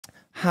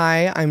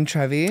Hi, I'm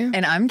Trevi.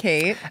 And I'm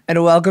Kate.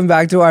 And welcome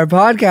back to our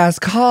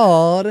podcast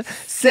called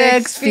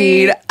 6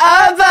 Feet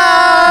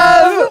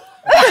Above.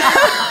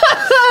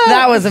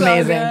 That was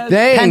amazing.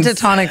 Thanks.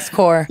 Pentatonix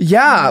core.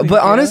 Yeah,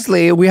 but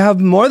honestly, we have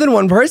more than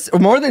one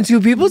person, more than two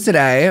people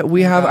today.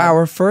 We have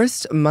our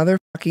first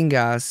motherfucking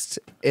guest.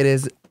 It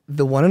is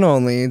the one and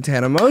only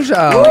Tana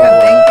Mongeau.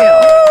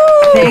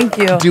 Thank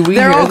you. Thank you.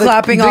 They're all hear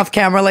clapping off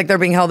camera like they're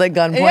being held at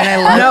gunpoint.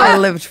 I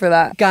lived for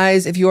that.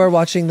 Guys, if you are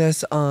watching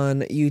this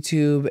on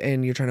YouTube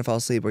and you're trying to fall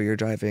asleep or you're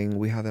driving,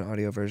 we have an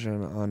audio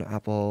version on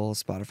Apple,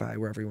 Spotify,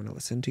 wherever you want to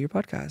listen to your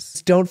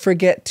podcasts. Don't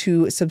forget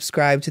to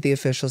subscribe to the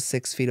official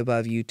 6 Feet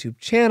Above YouTube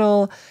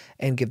channel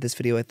and give this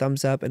video a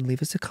thumbs up and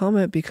leave us a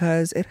comment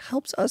because it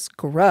helps us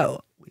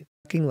grow. We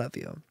fucking love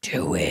you.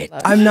 Do it.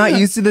 I'm not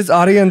used to this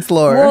audience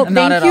lore. Well,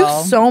 Not thank at you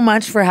all. so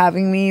much for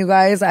having me, you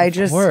guys.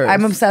 course.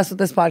 I'm obsessed with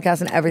this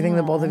podcast and everything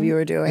that both of you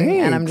are doing.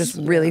 And I'm just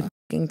really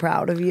fucking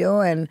proud of you.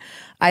 And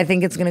I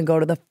think it's going to go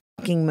to the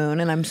fucking moon.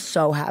 And I'm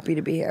so happy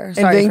to be here.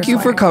 And thank you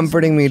for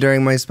comforting me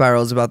during my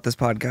spirals about this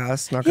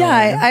podcast. Not gonna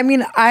lie. I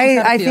mean,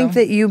 I think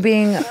that you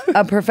being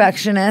a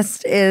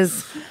perfectionist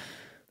is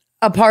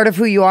a part of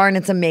who you are, and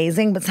it's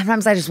amazing. But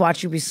sometimes I just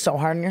watch you be so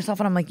hard on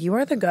yourself, and I'm like, you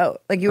are the GOAT.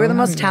 Like, you are the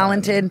most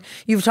talented.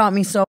 You've taught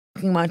me so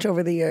fucking much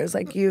over the years.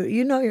 Like,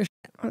 you know your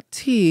shit.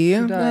 T. I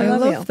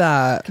love you.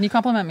 that. Can you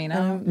compliment me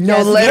now? No,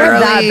 Yes, you're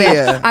that literally.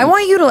 bitch. I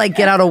want you to like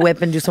get out a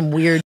whip and do some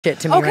weird shit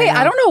to me. Okay, right now.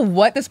 I don't know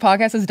what this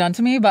podcast has done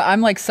to me, but I'm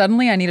like,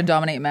 suddenly I need to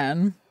dominate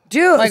men.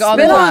 Dude, Like, all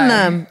the spit on time.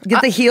 them.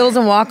 Get the heels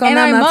and walk on And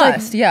them. I That's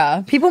must, like,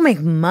 yeah. people make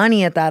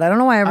money at that. I don't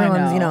know why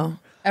everyone's,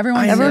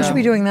 everyone should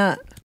be doing that.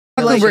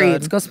 Like- Uber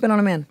Eats, go spit on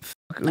a man.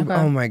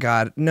 Oh my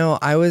god. No,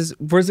 was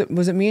it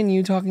me and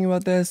you talking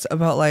about this?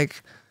 About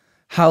like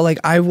how like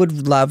I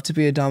would love to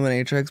be a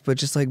dominatrix, but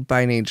just like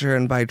by nature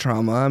and by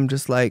trauma, I'm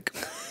just like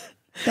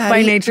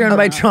By nature and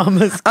by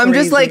trauma. I'm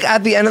just like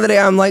at the end of the day,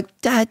 I'm like,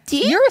 Daddy.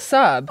 You're a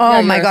sub. Oh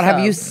Yeah, my you're a God, have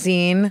sub. you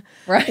seen?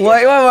 Right.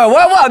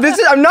 Wait. This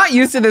is I'm not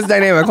used to this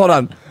dynamic. Hold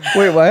on.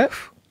 Wait, what?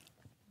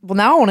 Well,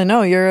 now I want to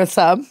know. You're a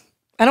sub.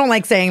 I don't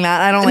like saying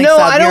that. I don't like No,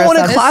 sub. I don't You're a want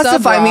to sub.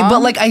 classify sub me, but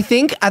wrong? like I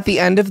think at the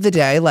end of the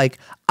day, like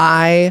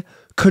I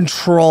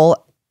control,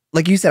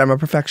 like you said, I'm a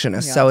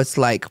perfectionist. So it's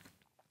like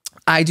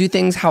I do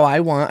things how I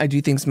want, I do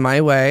things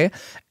my way,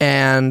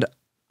 and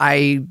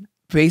I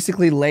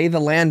basically lay the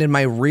land in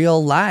my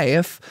real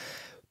life.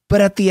 But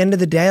at the end of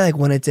the day, like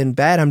when it's in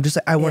bed, I'm just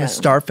like, I want to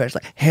starfish,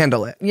 like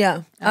handle it.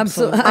 Yeah,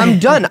 absolutely. I'm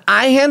done.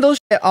 I handle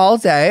shit all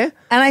day.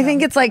 And I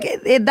think it's like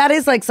that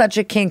is like such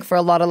a kink for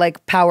a lot of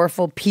like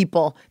powerful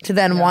people to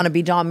then want to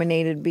be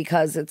dominated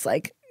because it's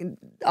like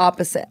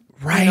opposite.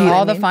 Right. You know,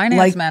 all the finance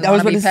Like, men I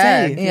was want to be about to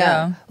say. pegged. Yeah.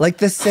 Yeah. Like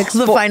the 6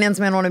 The foot. finance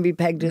man want to be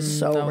pegged is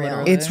so real.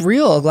 literally. It's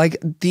real. Like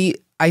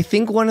I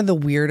think one of the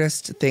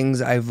weirdest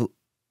things I've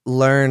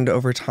learned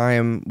over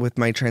time with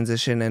my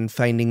transition and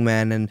finding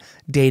men and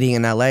dating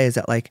in LA is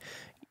that like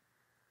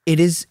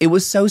it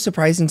was so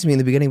surprising to me in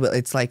the beginning, but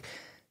it's like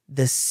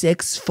the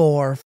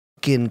 6'4"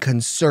 fucking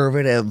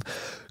conservative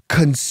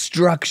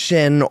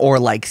construction or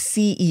like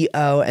CEO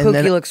and Pookie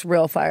then looks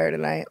real fire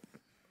tonight.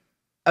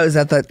 oh, is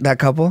that that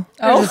couple?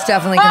 Oh, it's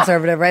definitely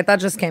conservative, right? That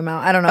just came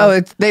out. I don't know.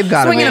 Oh, they've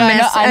got to be. Swinging a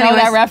miss. I know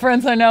Anyways. that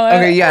reference. I know it.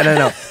 Okay, yeah,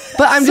 no.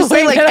 But I'm just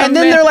saying, like, Swing and a and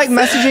then they're like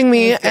miss. messaging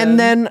me, and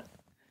then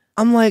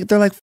I'm like, they're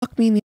like, fuck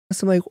me in the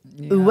ass. I'm like,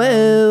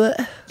 whoa.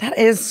 That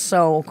is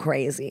so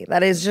crazy.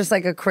 That is just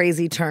like a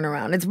crazy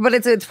turnaround.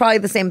 It's probably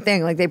the same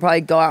thing. Like they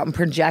probably go out and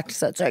project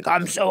such like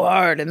I'm so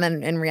hard, and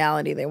then in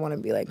reality they want to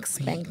be like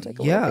spanked. Like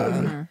a little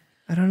baby. Yeah.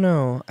 I don't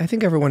know. I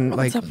think everyone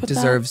like up with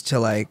deserves to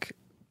like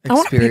I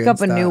want to pick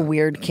up a experience new that.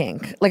 weird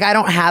kink. Like I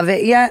don't have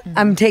it yet.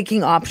 I'm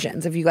taking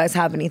options. If you guys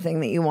have anything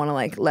that you want to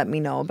like let me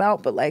know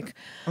about, but like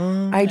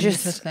I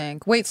Just just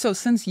think. Wait, so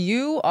since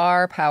you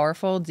are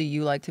powerful, do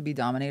you like to be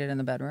dominated in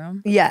the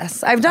bedroom?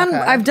 yes, I've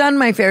done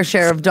my fair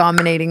share of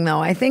dominating though.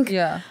 I think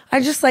Yeah.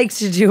 I just like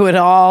to do it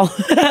all.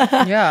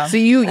 Yeah. So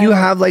you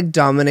have like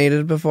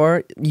dominated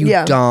before? You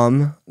Yeah.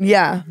 dom.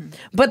 Yeah.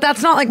 But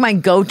that's not like my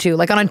go-to.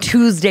 Like on a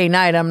Tuesday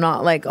night, I'm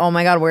not like, oh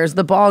my God, where's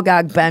the ball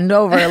gag? Bend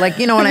over. Like,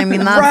 you know what I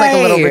mean? That's like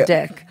a little Right.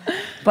 bit dick.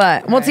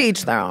 But we'll to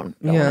each their own.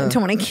 Yeah.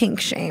 Don't want to kink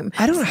shame.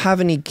 I don't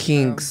have any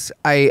kinks.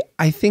 I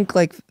think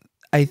like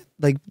I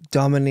like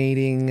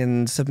dominating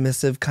and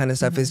submissive kind of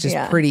stuff is just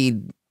Yeah. pretty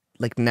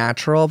like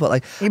natural, but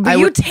like But I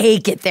you would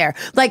take it there.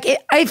 Like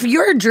if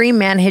your dream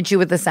man hit you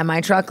with a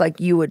semi-truck, like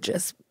you would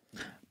just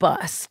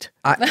bust.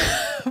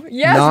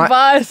 yes, not-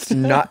 bust.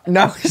 not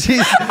no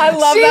she's I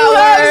love she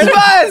that word.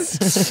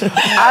 loves bust.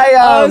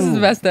 Oh, this is the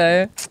best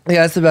day.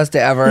 Yeah, it's the best day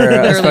ever,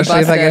 especially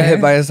if I get best hit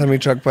day. by a semi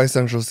truck by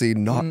Central C.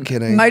 Not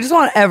kidding. I just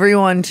want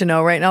everyone to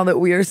know right now that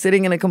we are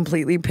sitting in a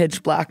completely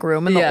pitch black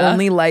room and the Yeah.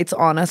 only lights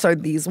on us are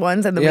these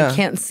ones and then Yeah. we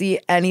can't see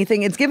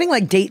anything. It's giving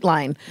like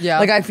Dateline. Yeah.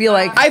 Like I feel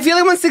like I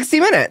feel like 60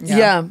 Minutes.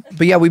 yeah.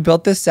 But yeah, we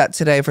built this set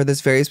today for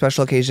this very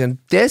special occasion.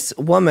 This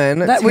woman,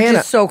 That which Tana,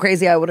 is so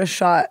crazy. I would have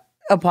shot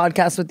a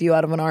podcast with you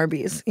out of an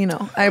Arby's. You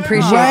know, I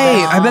appreciate right.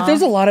 that. I bet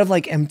there's a lot of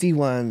like empty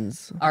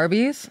ones.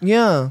 Arby's?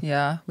 Yeah.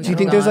 Yeah. Do you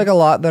think there's like a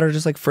lot that are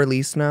just like for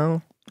lease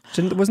now?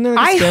 Wasn't there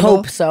like a I scandal?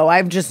 hope so.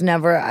 I've just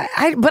never.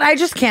 But I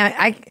just can't.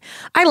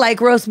 I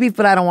like roast beef,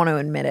 but I don't want to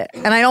admit it.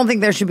 And I don't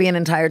think there should be an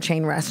entire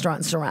chain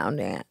restaurant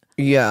surrounding it.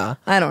 Yeah.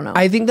 I don't know.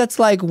 I think that's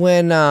like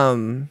when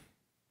I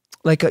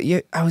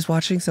was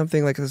watching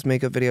something like this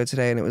makeup video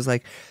today, and it was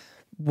like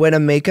when a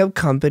makeup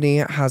company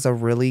has a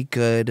really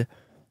good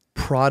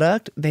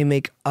product, they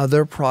make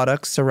other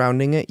products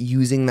surrounding it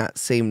using that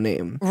same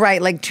name. Right,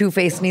 like Too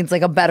Faced needs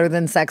like a better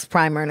than sex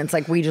primer, and it's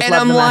like we just And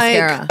love I'm the like,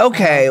 mascara.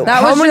 okay,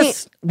 That how was many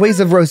just- ways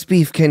of roast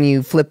beef can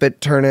you flip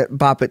it, turn it,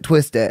 bop it,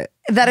 twist it?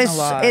 That is,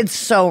 lot. it's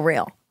so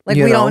real. Like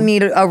You we know? don't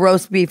need a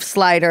roast beef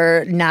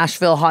slider,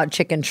 Nashville hot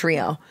chicken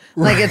trio.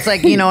 Like it's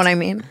like, you know what I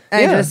mean?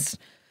 I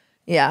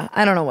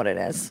don't know what it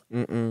is.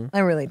 I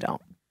really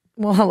don't.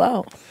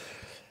 Well,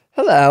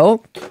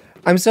 Hello.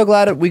 I'm so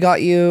glad we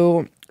got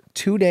you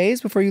 2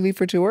 days before you leave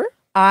for tour.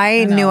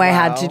 I knew I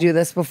had wow. to do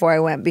this before I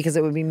went because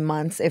it would be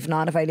months, if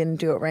not if I didn't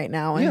do it right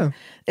now. And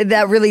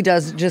that really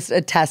does just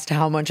attest to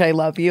how much I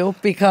love you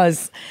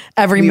because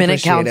every minute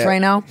appreciate counts it.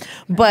 right now.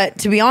 But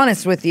to be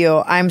honest with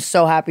you, I'm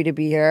so happy to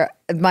be here.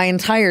 My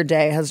entire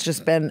day has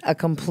just been a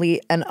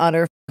complete and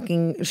utter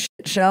fucking shit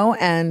show.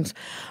 And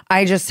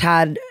I just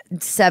had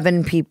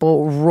 7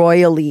 people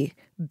royally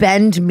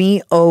bend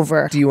me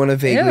over. Do you want to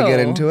vaguely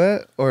get Ew. into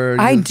it? Or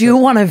I do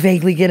want to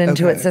vaguely get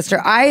into it, Okay.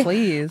 sister.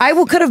 Please. I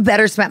could have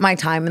better spent my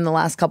time in the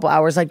last couple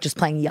hours, like just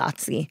playing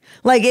Yahtzee.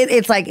 Like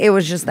it's like it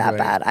was just that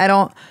bad. I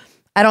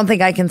don't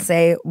think I can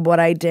say what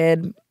I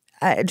did.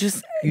 I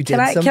just You can did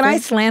I something?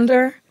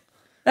 slander?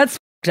 That's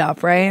fucked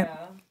up, right?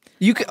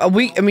 You can,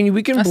 we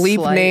can bleep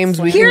slight names.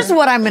 We Here's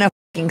what I'm gonna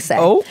fucking say.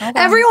 Oh?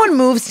 Everyone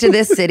moves to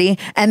this city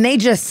and they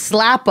just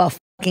slap a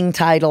fucking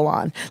title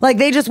on. Like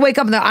they just wake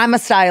up and they're, I'm a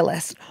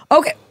stylist.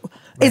 Okay.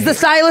 Is the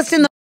stylist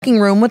in the fucking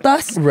room with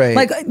us? Right.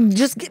 Like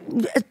just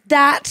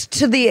that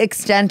to the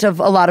extent of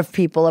a lot of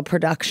people, a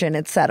production,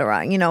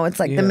 etc. You know, it's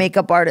like the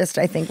makeup artist,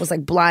 I think, was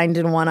like blind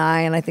in one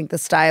eye, and I think the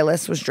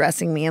stylist was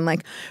dressing me in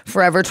like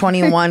Forever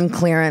 21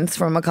 clearance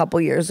from a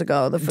couple years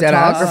ago. The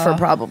photographer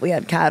probably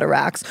had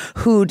cataracts.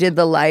 Who did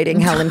the lighting?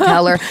 Helen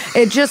Keller.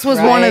 It just was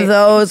one of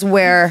those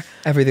where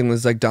everything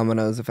was like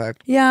dominoes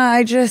effect.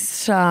 I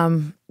just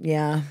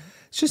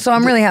It's just so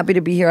I'm really happy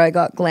to be here. I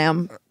got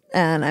glam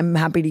and I'm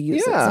happy to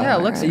use it. Yeah,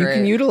 it looks you great.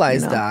 can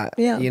utilize that.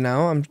 Yeah. You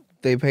know,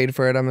 they paid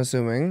for it, I'm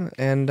assuming,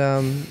 and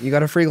you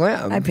got a free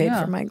glam. I paid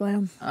for my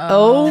glam.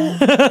 Oh,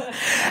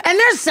 And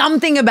there's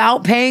something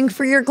about paying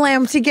for your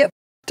glam to get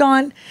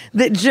on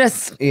that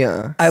just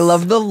yeah. I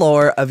love the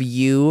lore of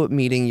you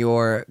meeting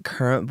your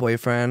current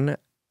boyfriend.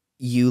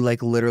 You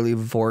like literally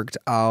vorked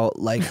out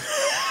like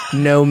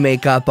no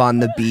makeup on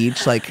the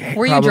beach. Like,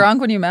 Were you drunk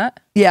when you met?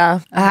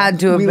 I had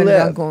to have We been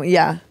live. drunk.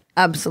 Yeah,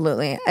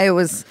 absolutely.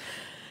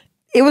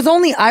 It was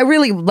only, I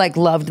really like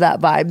loved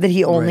that vibe that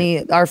he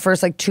only, our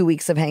first like 2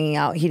 weeks of hanging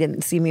out, he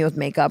didn't see me with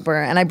makeup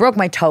and I broke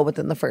my toe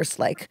within the first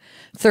like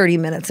 30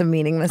 minutes of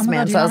meeting this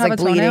man. God, you So I don't was have like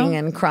a toenail? bleeding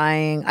and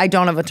crying. I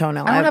don't have a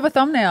toenail. I don't have a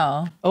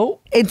thumbnail.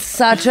 Oh, It's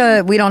such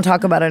a, we don't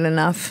talk about it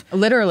enough.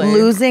 Literally.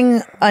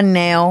 Losing a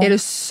nail. It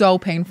is so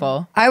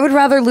painful. I would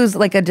rather lose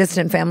like a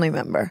distant family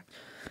member.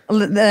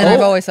 And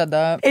I've always said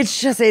that.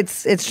 It's just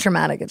it's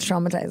traumatic. It's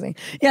traumatizing.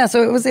 Yeah,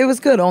 so it was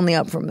good only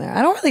up from there.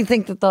 I don't really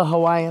think that the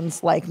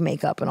Hawaiians like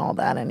makeup and all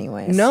that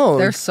anyways. no.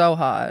 They're so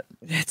hot.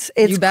 It's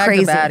You bagged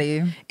crazy. the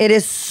baddie. It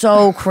is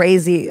so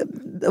crazy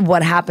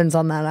what happens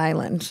on that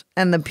island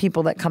and the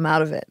people that come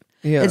out of it.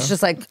 Yeah. It's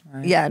just like,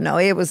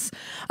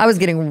 I was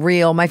getting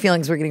real, my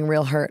feelings were getting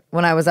real hurt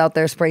when I was out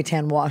there, spray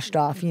tan washed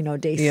off,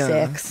 day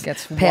 6.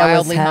 Gets pale as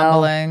wildly hell.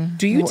 humbling.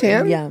 Do you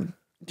tan? Yeah.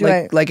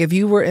 Like if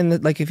you were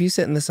if you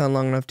sit in the sun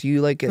long enough, do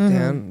you like get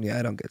tan? Yeah,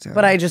 I don't get tan.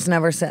 But I just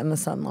never sit in the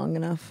sun long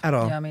enough. at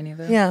all. Yeah, me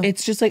neither. Yeah.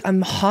 It's just like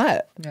I'm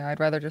hot. Yeah, I'd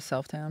rather just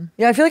self-tan.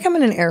 Yeah, I feel like I'm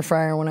in an air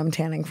fryer when I'm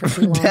tanning for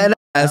too long. Dead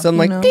ass. I'm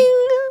like know?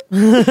 ding.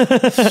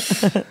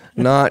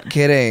 Not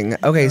kidding.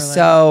 Okay,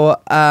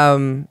 so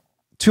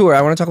tour.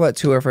 I want to talk about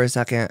tour for a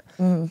second.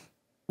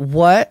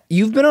 What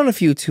you've been on a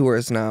few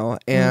tours now,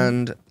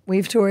 and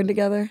We've toured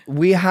together.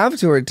 we have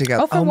toured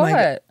together. Oh, for my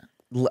God.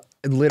 what?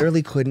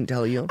 Literally couldn't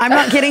tell you. I'm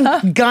not kidding.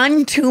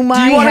 Gun to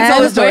my Do you want to head.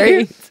 tell the story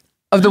Wait.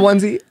 of the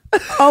onesie?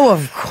 Oh,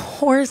 of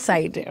course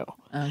I do.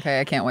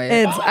 Okay, I can't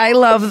wait. I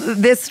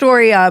love this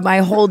story. I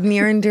hold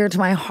near and dear to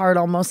my heart.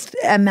 Almost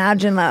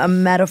imagine a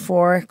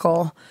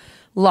metaphorical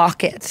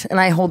locket, and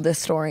I hold this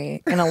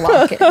story in a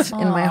locket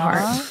in my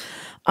heart.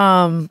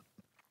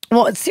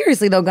 Well,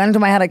 seriously though, gun to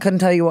my head, I couldn't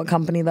tell you what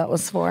company that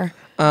was for.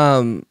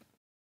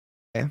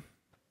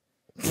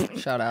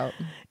 Shout out.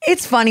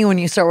 It's funny when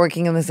you start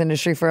working in this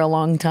industry for a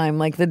long time,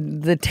 like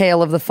the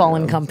tale of the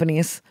fallen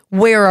companies.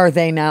 Where are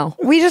they now?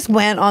 We just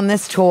went on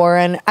this tour,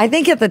 and I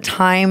think at the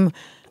time,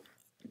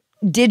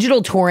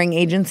 digital touring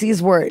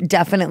agencies were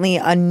definitely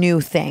a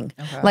new thing.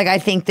 Like I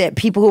think that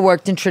people who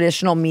worked in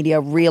traditional media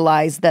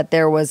realized that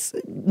there was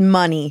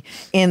money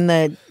in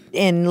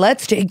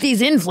let's take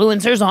these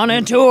influencers on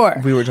a tour.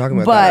 We were talking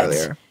about that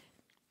earlier.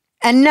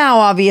 And now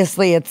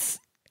obviously it's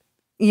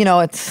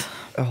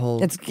a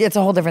whole. It's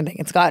a whole different thing.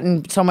 It's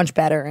gotten so much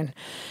better and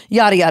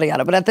yada yada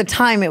yada. But at the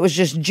time, it was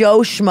just Joe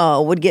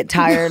Schmo would get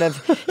tired of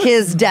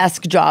his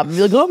desk job and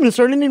be like, "Oh, I'm going to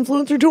start an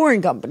influencer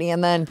touring company,"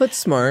 and then but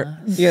smart,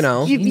 you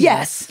know.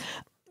 Yes,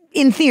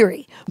 in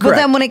theory. But Correct.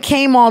 then when it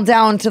came all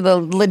down to the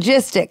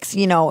logistics,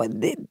 you know,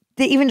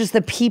 even just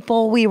the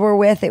people we were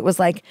with, it was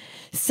like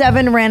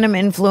 7 random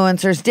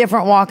influencers,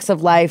 different walks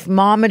of life,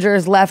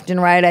 momagers left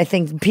and right. I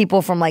think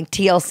people from like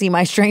TLC,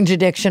 My Strange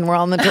Addiction, were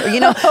on the tour, you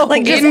know,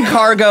 like just in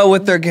cargo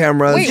with their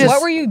cameras. Wait,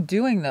 what were you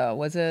doing though?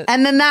 Was it?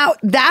 And then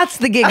that's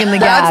the gig and the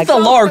That's gag. the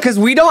lore because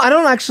I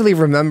don't actually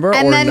remember.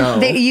 And or then know.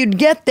 you'd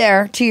get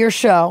there to your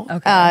show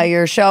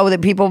that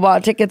people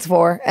bought tickets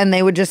for, and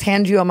they would just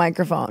hand you a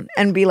microphone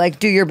and be like,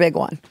 "Do your big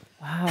one."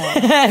 Wow.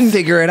 and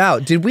figure it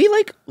out. Did we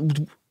like?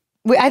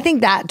 I think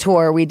that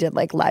tour we did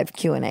like live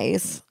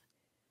Q&As,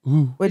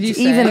 which Did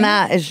you even sing?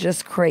 that is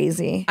just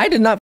crazy. I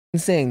did not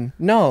sing.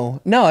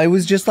 No. It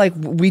was just like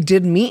we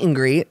did meet and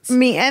greets.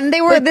 And they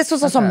were. This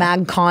was also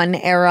MagCon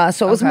era,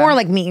 so it was Okay. more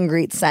like meet and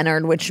greet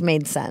centered, which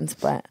made sense.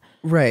 But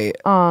Right.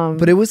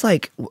 But it was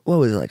like, what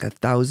was it, like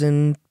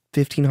 1,000,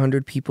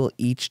 1,500 people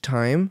each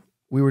time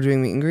we were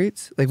doing meet and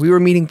greets? Like we were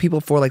meeting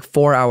people for like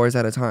 4 hours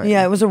at a time.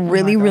 yeah, it was a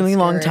really, God, really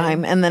long scary.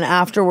 time. And then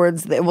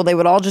afterwards, they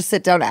would all just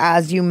sit down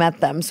as you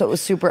met them, so it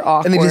was super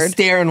awkward. And they just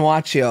stare and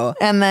watch you.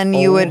 And then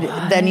you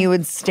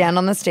would stand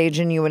on the stage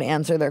and you would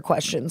answer their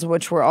questions,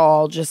 which were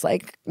all just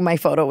like, my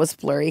photo was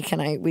blurry.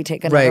 We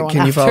take another Right, one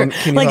can you after? follow-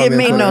 can you like follow it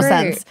me on made no Twitter?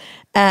 sense.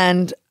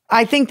 And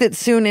I think that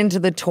soon into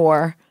the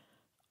tour,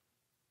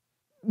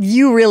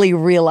 you really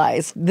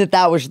realized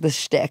that was the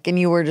shtick, and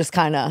you were just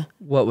kind of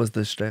What was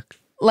the shtick?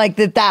 like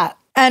that.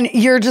 And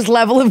your just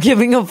level of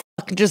giving a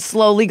fuck just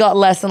slowly got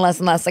less and less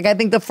and less. Like I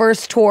think the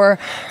first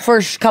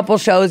couple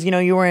shows, you know,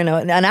 you were in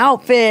an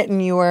outfit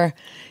and you were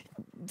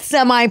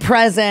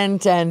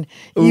semi-present and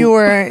you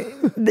were,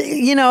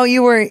 you know,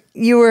 you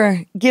were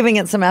giving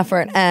it some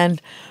effort. And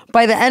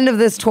by the end of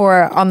this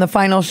tour, on the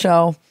final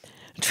show,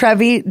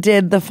 Trevi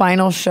did the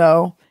final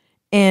show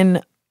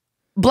in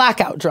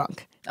blackout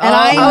drunk. And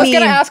I was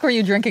going to ask, were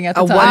you drinking at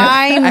the time?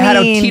 I had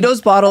a mean- Tito's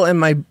bottle in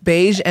my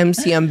beige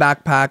MCM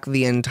backpack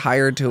the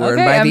entire tour.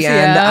 Okay, and by the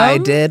end, I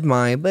MCM. did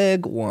my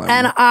big one.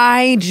 And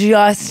I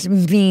just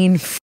mean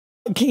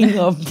fucking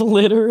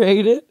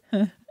obliterated.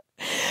 And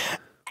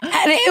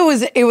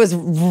it was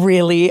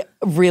really,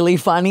 really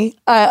funny.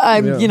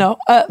 You know,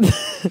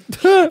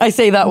 I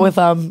say that with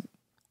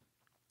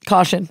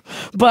caution,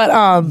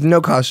 but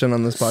no caution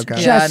on this podcast.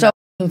 just so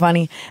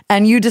funny.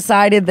 And you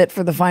decided that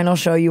for the final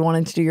show, you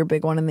wanted to do your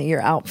big one, and that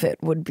your outfit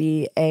would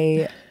be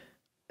a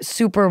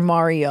Super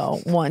Mario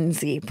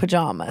onesie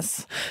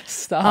pajamas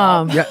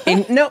Stop.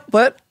 No,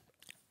 but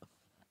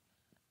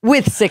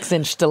with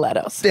 6-inch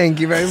stilettos. thank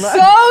you very much. So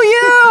you.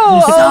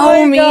 Oh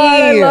my me.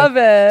 God, I love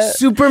it.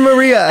 Super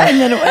Maria.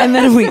 And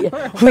then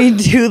we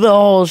do the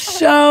whole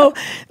show.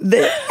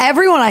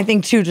 Everyone, I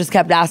think, too, just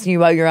kept asking you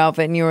about your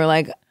outfit, and you were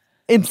like,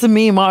 "It's a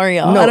me,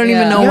 Mario." I don't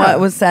even know what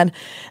was said.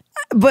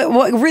 But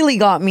what really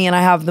got me, and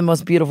I have the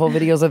most beautiful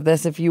videos of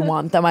this if you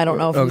want them, I don't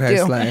know if Okay, you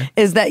do, slay.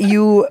 is that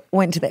you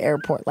went to the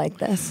airport like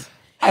this.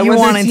 I You was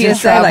in wanted to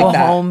TSA travel like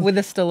that. home. With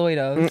the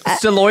stilettos.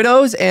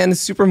 Stiloidos and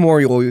Super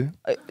Mario.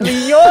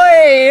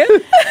 Yoy!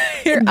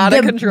 You're out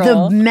of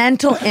control. The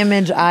mental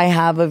image I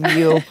have of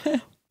you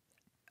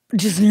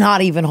just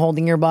not even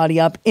holding your body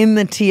up in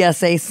the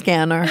TSA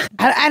scanner.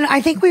 And I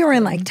think we were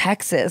in like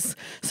Texas.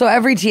 So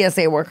every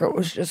TSA worker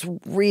was just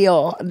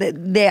real.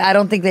 I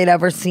don't think they'd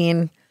ever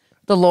seen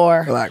the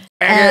lore. Like,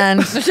 And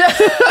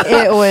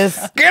it was,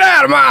 get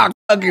out of my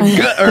fucking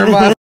gut or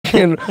my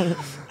fucking.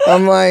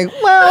 I'm like,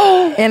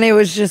 well. and it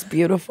was just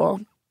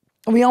beautiful.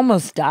 We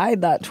almost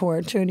died that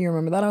tour too. Do you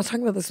remember that? I was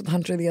talking about this with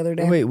Hunter the other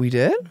day. Wait, we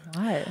did?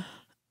 Why?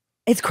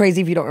 It's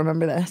crazy if you don't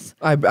remember this.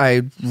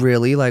 I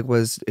really like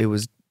it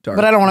was dark.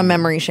 But I don't want to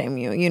memory shame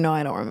you. You know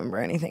I don't remember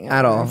anything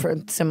At all. for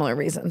similar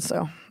reasons.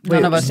 So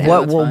None of us do.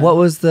 What That's fine. what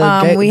was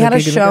the? we the had a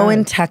gig of the show guy?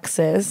 in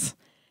Texas,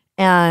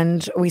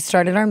 and we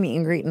started our meet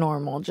and greet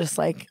normal, just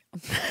like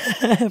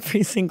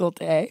every single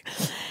day.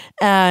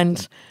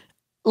 And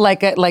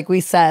like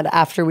we said,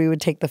 after we would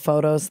take the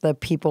photos, the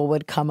people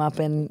would come up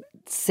and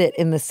sit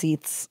in the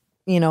seats,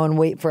 you know, and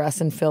wait for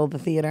us and fill the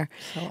theater.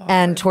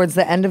 And towards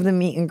the end of the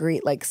meet and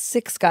greet, like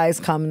 6 guys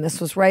come, and this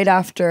was right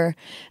after.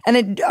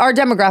 And our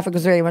demographic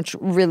was very much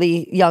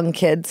really young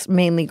kids,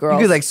 mainly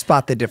girls. You could like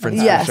spot the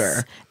difference Yes. for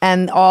sure.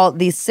 And all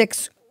these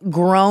 6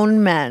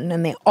 grown men,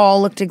 and they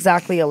all looked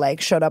exactly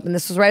alike, showed up. And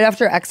this was right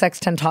after XX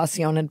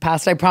Tentacion had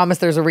passed. I promise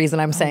there's a reason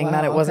I'm saying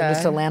that. It wasn't okay.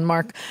 just a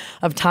landmark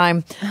of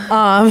time.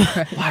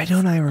 Why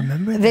don't I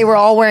remember that? They were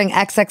all wearing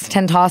XX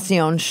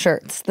Tentacion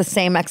shirts, the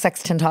same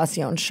XX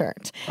Tentacion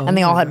shirt. And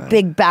they all had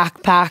big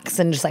backpacks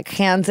and just like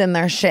hands in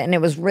their shit. And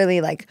it was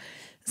really like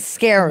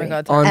scary.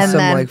 God, On and some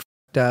then like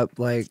fucked up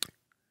like.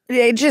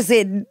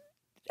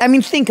 I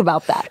mean, think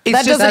about that. It's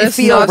That just doesn't it's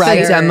feel not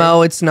right. the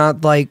demo. It's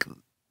not like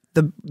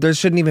there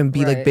shouldn't even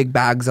be like Right. big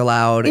bags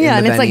allowed. Yeah, in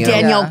and the it's like venue.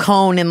 Danielle Yeah.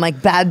 Cohn and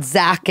like Bad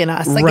Zach and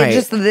us. Like Right.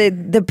 it's just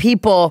the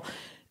people.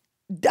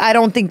 I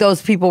don't think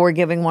those people were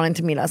wanting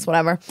to meet us,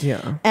 whatever.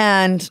 Yeah.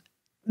 And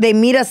they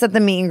meet us at the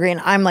meet and greet.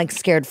 And I'm like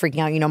scared, freaking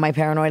out. You know, my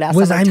paranoid ass.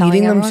 Was I'm, like, I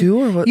meeting them everyone.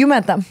 too, or what? You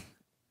met them.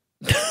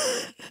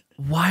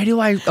 Why do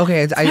I?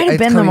 Okay, Might have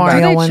been the Do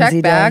Mario they check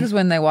onesie bags day.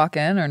 when they walk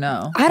in or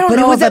no? I don't But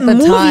know. it was at the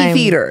movie time.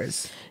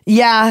 theaters.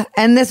 Yeah,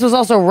 and this was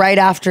also right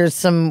after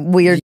some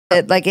weird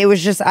shit. Like, it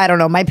was just, I don't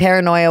know, my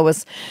paranoia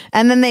was,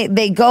 and then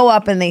they go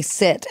up and they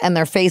sit and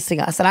they're facing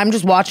us, and I'm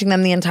just watching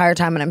them the entire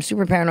time, and I'm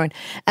super paranoid.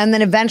 And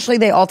then eventually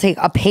they all take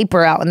a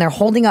paper out and they're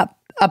holding up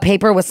a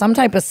paper with some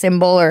type of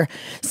symbol or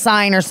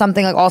sign or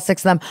something, like all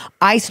 6 of them.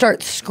 I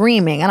start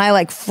screaming and I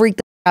like freak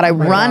the out. I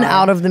run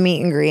out of the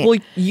meet and greet.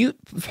 Well,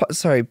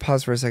 sorry,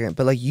 pause for a second.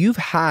 But like, you've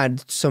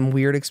had some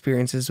weird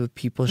experiences with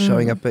people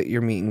showing up at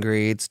your meet and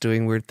greets,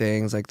 doing weird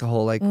things, like the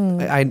whole like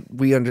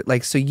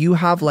so you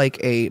have like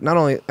a, not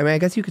only, I mean, I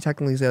guess you could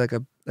technically say like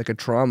a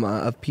trauma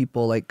of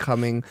people like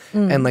coming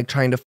and like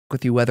trying to fuck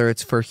with you, whether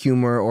it's for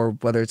humor or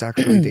whether it's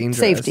actually dangerous.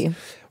 Safety.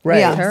 Right.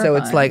 Yeah. So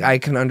it's like, I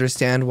can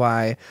understand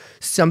why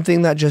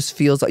something that just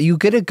feels like, you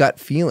get a gut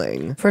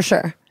feeling. For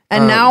sure.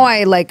 And now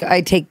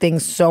I take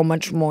things so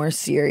much more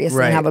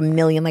seriously and have a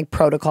million like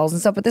protocols and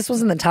stuff. But this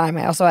wasn't the time.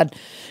 I also had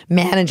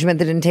management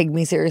that didn't take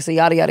me seriously,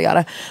 yada, yada,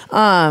 yada.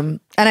 And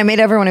I made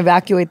everyone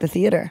evacuate the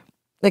theater.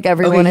 Like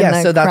everyone in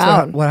the so that's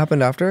crowd. what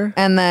happened after?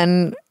 And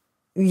then,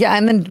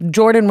 and then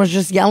Jordan was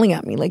just yelling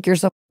at me like, you're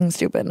so fucking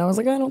stupid. And I was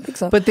like, I don't think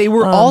so. But they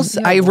were all,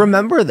 I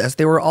remember this.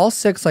 They were all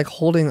 6 like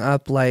holding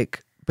up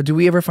like, but do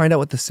we ever find out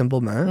what the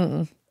symbol meant?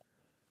 Mm-mm.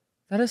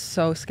 That is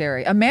so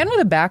scary. A man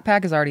with a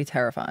backpack is already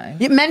terrifying.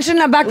 You mentioned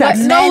a backpack.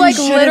 No, like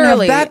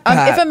literally. have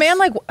If a man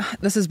like,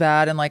 this is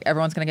bad and like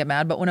everyone's gonna get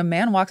mad, but when a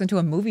man walks into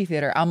a movie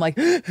theater, I'm like,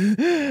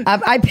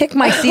 I pick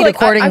my seat like,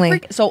 accordingly.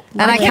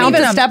 And I count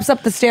the steps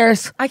up the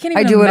stairs. I can't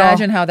even do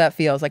imagine how that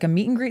feels. Like a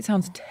meet and greet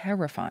sounds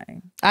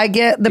terrifying. I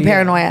get the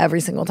paranoia every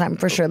single time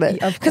for sure.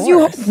 That Of because you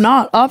course. hope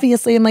not,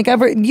 obviously, and like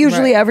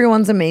usually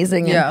everyone's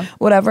amazing and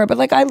whatever. But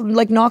like I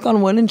like knock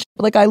on wood and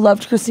like I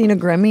loved Christina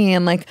Grimmie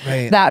and like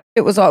that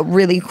it was all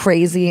really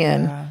crazy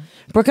and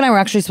Brooke and I were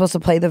actually supposed to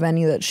play the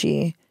venue that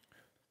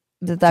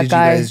that Did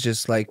guy. you guys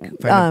just like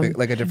find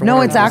a different No,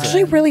 one, or it's was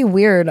actually really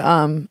weird.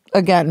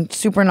 Again,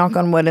 super knock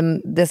on wood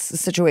in this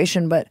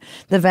situation, but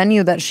the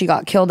venue that she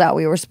got killed at,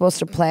 we were supposed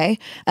to play,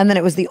 and then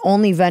it was the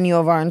only venue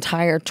of our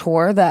entire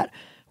tour that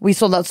we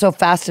sold out so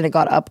fast and it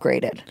got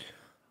upgraded.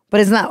 But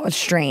isn't that what's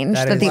strange?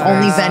 That the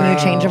only venue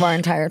change of our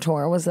entire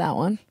tour was that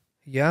one.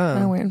 Yeah.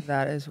 Kind of weird.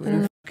 That is weird.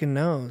 Who fucking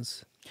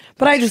knows?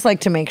 But I just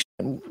like to make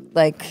sure,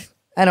 like,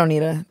 I don't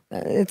need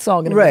it's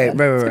all gonna be good.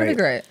 Right. It's gonna be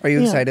great. Are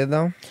you excited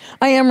though?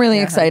 I am really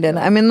excited.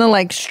 I'm in the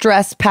like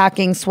stress,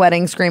 packing,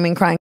 sweating, screaming,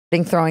 crying,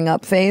 throwing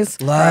up phase.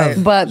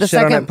 Love. But the Shit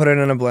on second it, put it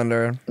in a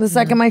blender. The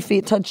second my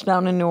feet touch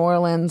down in New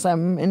Orleans,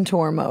 I'm in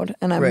tour mode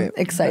and I'm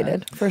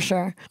excited for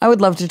sure. I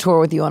would love to tour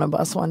with you on a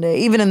bus one day.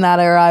 Even in that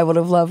era, I would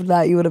have loved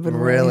that. You would have been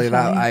Really,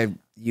 funny.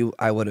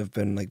 I would have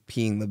been like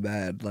peeing the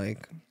bed.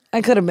 Like,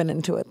 I could have been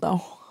into it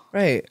though.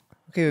 right.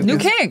 Okay. New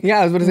kink. Yeah,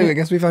 I was about to say, I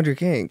guess we found your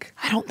kink.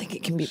 I don't think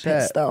it can be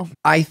pissed though.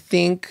 I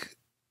think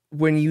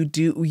when you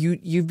do,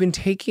 you've been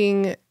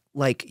taking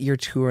like your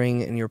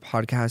touring and your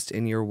podcast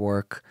and your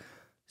work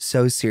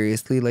so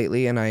seriously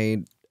lately,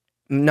 and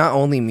not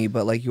only me,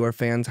 but like your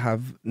fans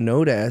have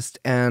noticed.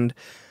 And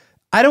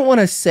I don't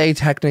want to say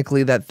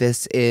technically that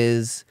this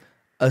is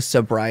a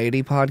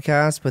sobriety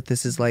podcast, but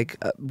this is like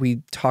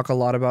we talk a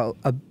lot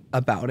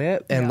about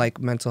it and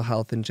like mental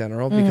health in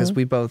general because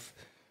we both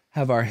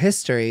have our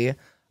history.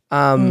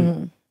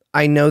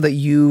 I know that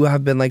you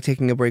have been like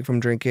taking a break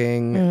from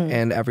drinking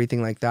and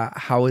everything like that.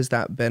 How has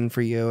that been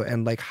for you?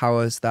 And like, how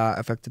has that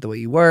affected the way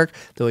you work,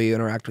 the way you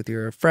interact with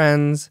your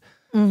friends,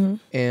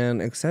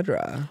 and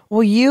etc.?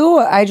 Well,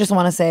 I just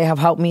want to say, have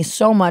helped me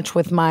so much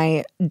with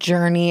my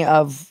journey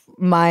of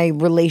my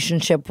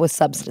relationship with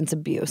substance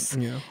abuse.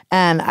 Yeah.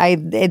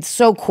 And it's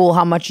so cool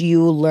how much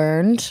you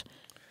learned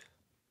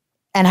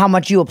and how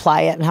much you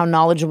apply it and how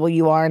knowledgeable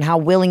you are and how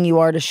willing you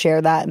are to share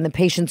that and the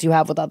patience you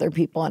have with other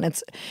people. And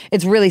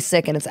it's really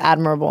sick and it's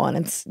admirable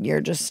and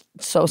you're just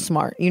so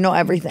smart. You know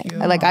everything.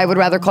 I would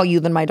rather call you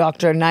than my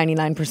doctor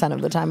 99%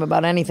 of the time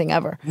about anything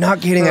ever.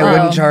 Not kidding. I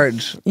wouldn't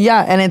charge.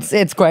 Yeah. And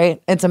it's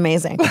great. It's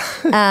amazing.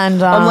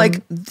 And I'm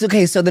like,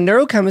 okay, so the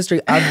neurochemistry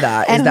of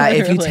that is that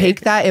if you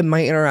take that, it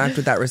might interact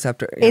with that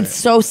receptor. It's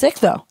so sick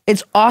though.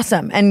 It's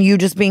awesome. And you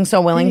just being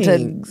so willing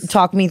to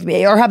talk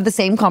me or have the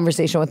same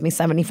conversation with me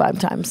 75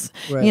 times.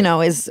 Right. You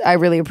know, I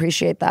really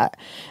appreciate that.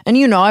 And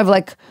you know, I've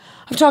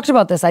talked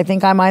about this. I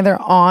think I'm either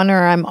on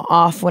or I'm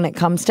off when it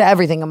comes to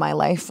everything in my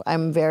life.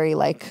 I'm very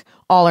like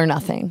all or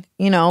nothing,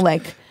 you know,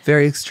 like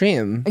very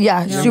extreme.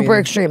 Yeah, super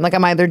extreme. Like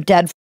I'm either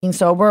dead f***ing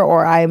sober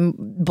or I'm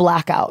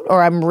blackout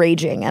or I'm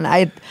raging. And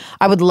I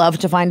would love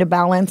to find a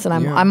balance.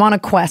 And I'm on a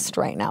quest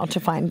right now to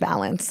find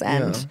balance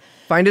and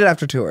find it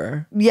after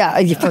tour.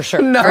 Yeah, for sure.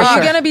 Are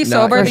you gonna be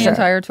sober the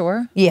entire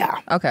tour? Yeah.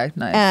 Okay,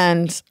 nice.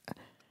 And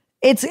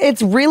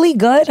it's really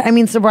good. I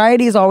mean,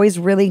 sobriety is always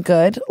really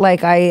good.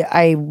 Like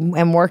I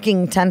am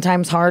working 10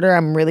 times harder.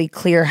 I'm really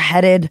clear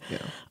headed. Yeah.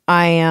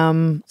 I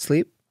am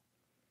sleep.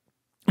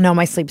 No,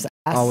 my sleep's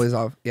ass. Always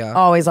off. Yeah.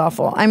 Always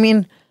awful. I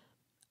mean,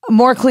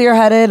 more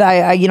clear-headed.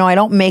 I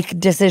don't make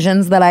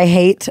decisions that I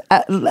hate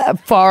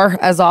far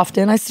as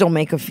often. I still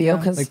make a few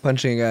because like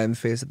punching a guy in the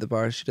face at the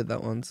bar. She did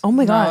that once. oh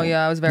my god. Oh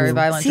yeah, I was very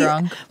violent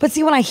drunk. But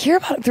see, when I hear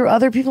about it through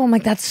other people, I'm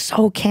like, that's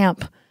so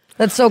camp.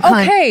 That's so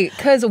kind. Okay,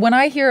 because when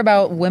I hear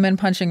about women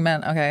punching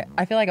men, okay,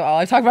 I feel like all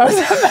I talk about is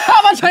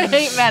how much I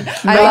hate men.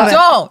 I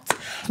don't.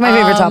 It's my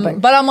favorite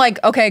topic. But I'm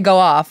like, okay, go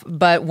off.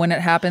 But when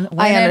it happens,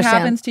 understand.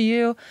 happens to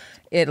you,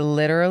 it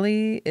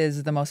literally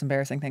is the most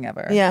embarrassing thing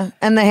ever. Yeah,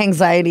 and the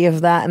anxiety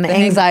of that, and the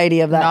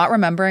anxiety of that. Not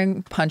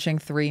remembering punching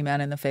 3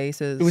 men in the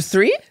faces. It was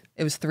 3?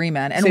 It was 3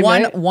 men, and Same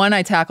night? one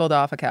I tackled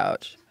off a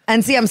couch.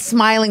 And see, I'm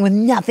smiling with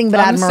nothing but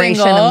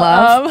admiration single, and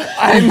love.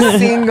 I'm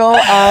single.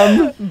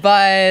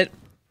 But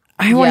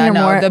I want to hear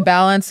more. The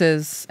balance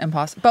is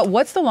impossible. But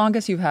what's the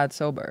longest you've had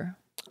sober?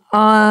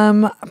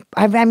 I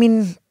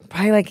mean,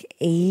 probably like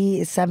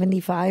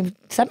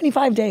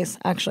 75 days,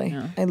 actually.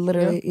 Yeah. I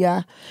literally,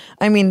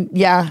 I mean,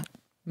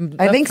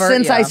 I think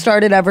since I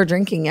started ever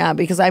drinking,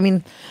 because I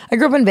mean, I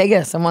grew up in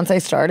Vegas, and once I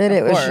started,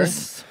 it was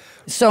just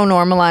so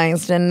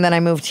normalized, and then I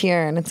moved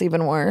here, and it's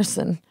even worse,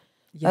 and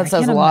that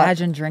says a lot. I can't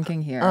imagine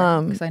drinking here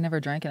because I never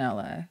drank in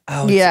LA.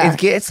 Oh,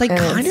 it's like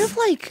kind of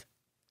like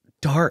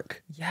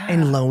dark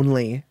and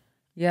lonely.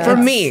 Yeah. For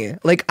me,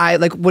 like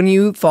when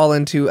you fall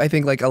into, I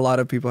think like a lot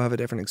of people have a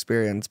different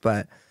experience,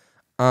 but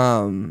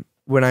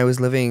when I was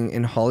living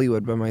in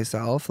Hollywood by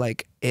myself,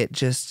 like it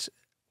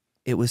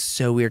was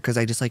so weird because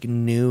I just like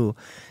knew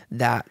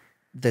that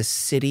the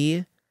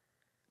city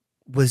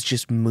was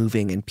just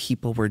moving and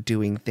people were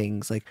doing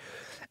things like,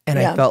 and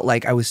I felt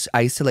like I was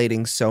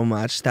isolating so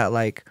much that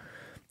like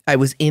I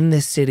was in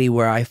this city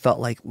where I felt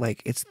like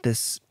it's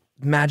this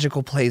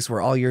magical place where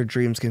all your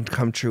dreams can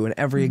come true, and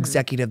every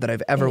executive that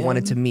I've ever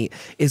wanted to meet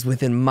is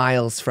within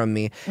miles from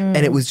me. And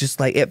it was just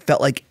like, it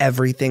felt like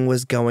everything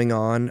was going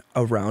on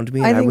around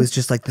me. I was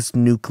just like this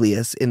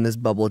nucleus in this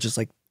bubble, just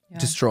like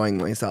destroying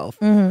myself.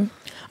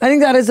 I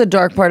think that is a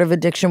dark part of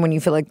addiction, when you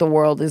feel like the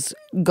world is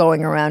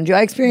going around you.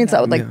 I experienced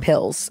that with like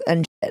pills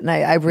and shit, and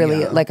I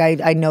really like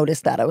I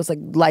noticed that. I was like,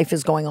 life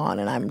is going on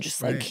and I'm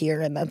just like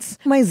here, and that's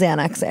my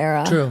Xanax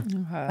era. True.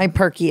 My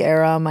perky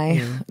era, my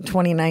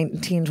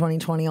 2019,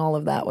 2020, all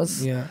of that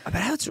was But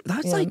that's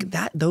like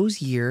that,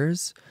 those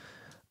years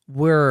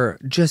were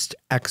just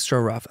extra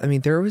rough. I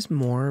mean, there was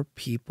more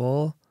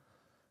people,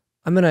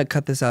 I'm gonna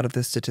cut this out if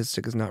this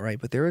statistic is not right,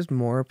 but there was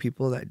more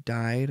people that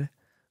died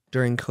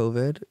during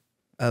COVID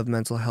of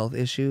mental health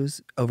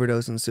issues,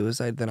 overdose and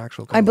suicide than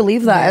actual COVID. I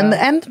believe that.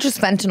 And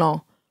just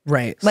fentanyl.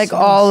 Right. Like so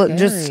all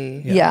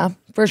scary. just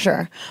for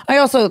sure. I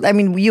also, I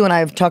mean, you and I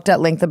have talked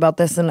at length about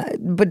this,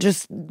 but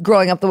just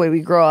growing up the way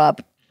we grew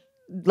up,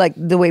 like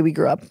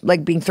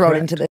being thrown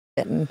into the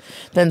shit and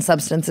then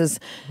substances.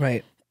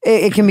 Right.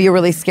 It can be a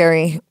really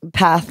scary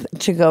path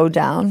to go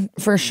down,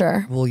 for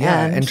sure. Well,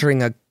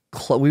 entering a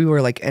we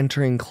were like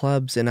entering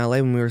clubs in LA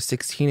when we were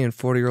 16, and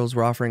 40-year-olds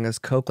were offering us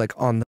coke like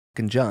on the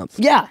fucking jump.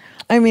 Yeah,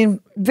 I mean,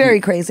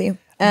 very crazy.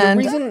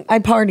 And I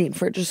partied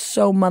for just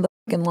so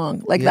motherfucking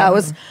long. Like that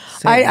was,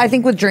 I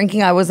think with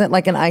drinking, I wasn't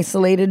like an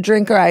isolated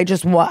drinker.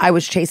 I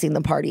was chasing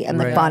the party and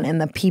the fun and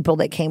the people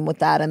that came with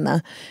that and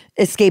the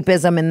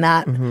escapism in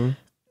that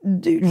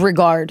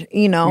regard,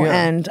 you know.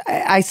 And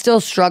I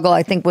still struggle,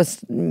 I think,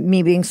 with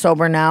me being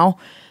sober now.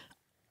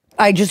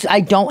 I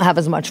don't have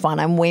as much fun.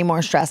 I'm way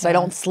more stressed. I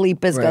don't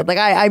sleep as good. Like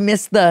I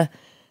miss the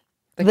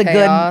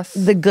chaos.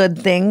 the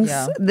good things,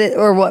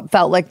 or what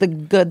felt like the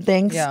good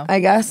things.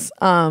 I guess.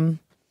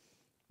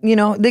 You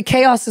know, the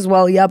chaos as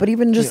well. Yeah, but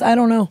even just I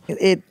don't know.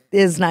 It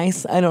is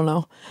nice. I don't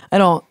know. I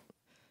don't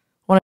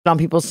want to on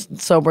people's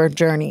sober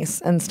journeys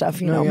and stuff.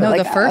 You know. No,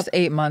 like, the first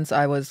 8 months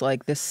I was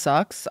like, this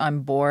sucks.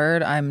 I'm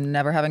bored. I'm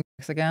never having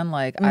sex again.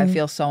 Like I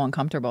feel so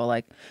uncomfortable.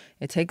 Like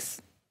it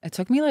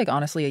took me like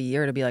honestly a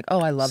year to be like, oh,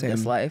 I love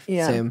this life.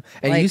 Yeah. Same.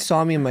 And like, you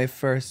saw me in my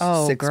first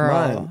 6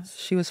 months.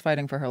 She was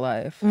fighting for her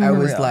life. I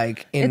was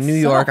like in New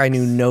York. I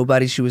knew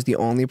nobody. She was the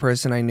only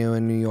person I knew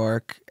in New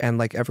York, and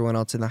like everyone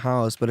else in the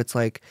house. But it's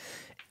like,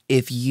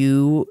 if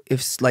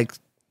like,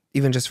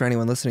 even just for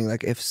anyone listening,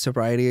 like if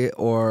sobriety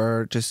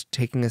or just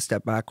taking a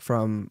step back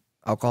from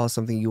alcohol is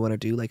something you want to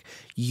do, like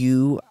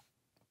you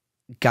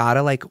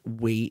gotta like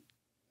wait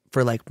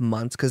for like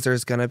months, because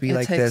there's gonna be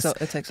like this.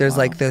 There's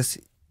like this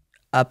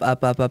up,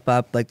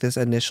 like this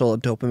initial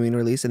dopamine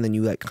release, and then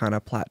you like kind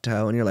of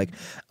plateau, and you're like,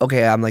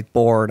 okay, I'm like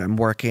bored, I'm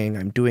working,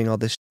 I'm doing all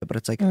this shit, but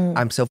it's like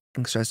I'm so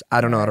fucking stressed, I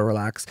don't know how to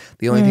relax.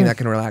 The only thing that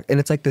can relax, and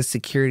it's like the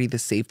security, the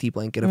safety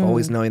blanket of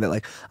always knowing that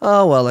like,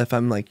 oh well, if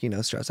I'm like, you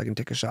know, stressed, I can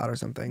take a shot or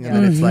something. And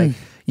then it's like,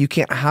 you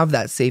can't have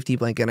that safety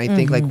blanket. And I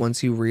think like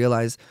once you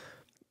realize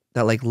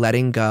that like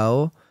letting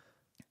go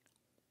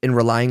and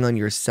relying on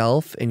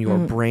yourself and your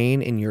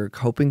brain and your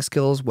coping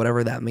skills,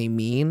 whatever that may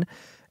mean,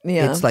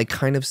 it's like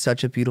kind of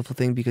such a beautiful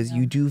thing, because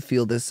you do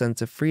feel this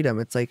sense of freedom.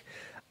 It's like,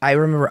 I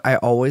remember I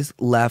always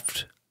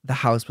left the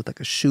house with like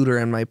a shooter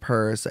in my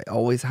purse. I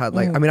always had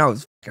like, I mean, I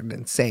was fucking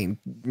insane,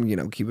 you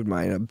know, keep in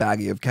mind a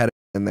baggie of ketamine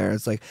in there.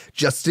 It's like,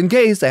 just in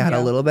case I had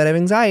a little bit of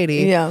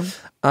anxiety.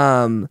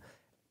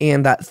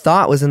 And that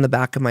thought was in the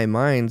back of my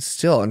mind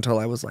still until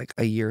I was like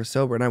a year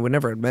sober. And I would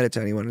never admit it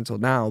to anyone until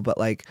now. But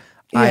like,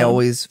 I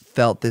always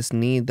felt this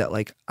need that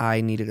like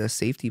I needed a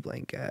safety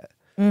blanket.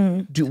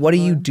 What are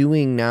you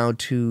doing now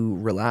to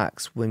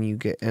relax when you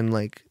get and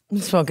like? I'm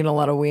smoking a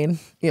lot of weed.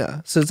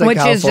 Yeah. So it's like which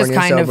California is just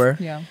kind sober.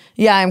 Of,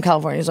 yeah, I'm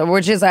California sober,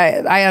 which is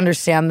I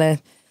understand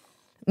the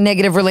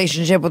negative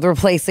relationship with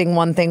replacing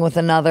one thing with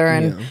another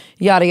and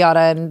yada yada,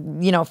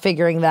 and you know,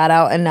 figuring that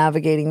out and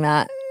navigating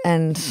that.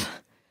 And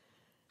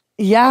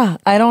yeah,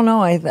 I don't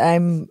know.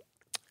 I'm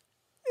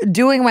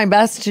doing my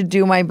best to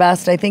do my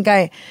best. I think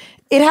it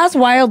has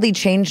wildly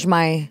changed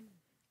my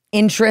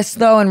interest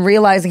though, and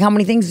realizing how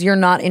many things you're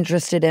not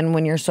interested in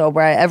when you're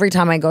sober. Every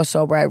time I go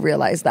sober, I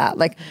realize that,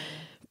 like,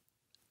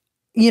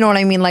 you know what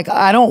I mean? Like,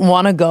 I don't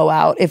want to go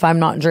out if I'm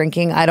not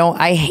drinking.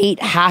 I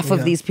hate half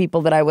of these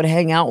people that I would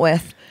hang out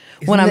with.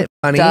 When I'm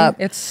funny? up,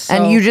 It's so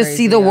and you just crazy,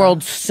 see the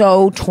world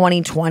so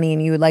 2020,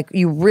 and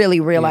you really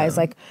realize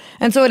like,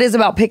 and so it is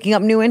about picking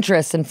up new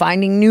interests and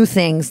finding new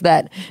things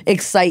that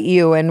excite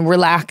you and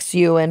relax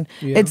you and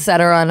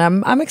etc. And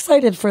I'm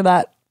excited for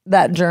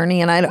that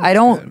journey, and I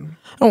don't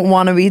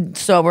want to be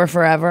sober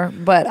forever,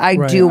 but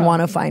I do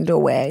want to find a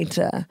way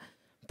to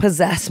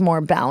possess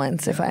more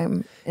balance if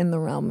I'm in the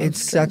realm of it's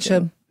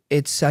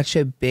such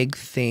a big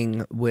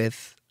thing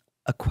with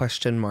a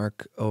question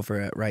mark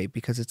over it, right?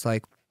 Because it's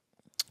like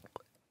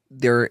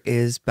there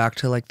is back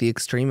to like the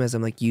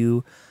extremism, like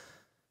you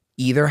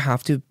either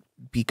have to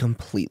be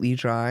completely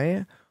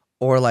dry,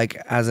 or like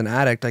as an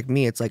addict like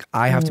me, it's like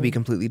I have to be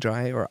completely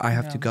dry or I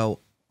have to go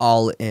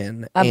all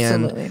in.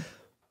 Absolutely.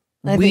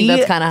 And I think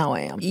that's kind of how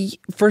I am.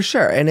 For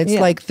sure. And it's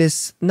like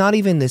this, not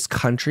even this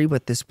country,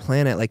 but this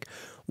planet, like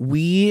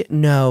we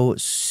know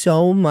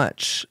so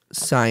much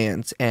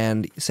science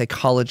and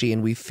psychology,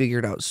 and we've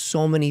figured out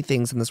so many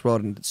things in this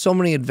world and so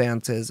many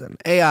advances and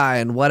AI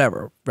and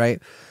whatever, right?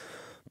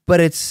 But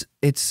it's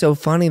so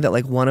funny that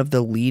like one of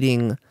the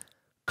leading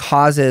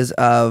causes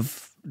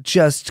of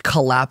just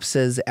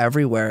collapses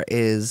everywhere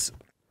is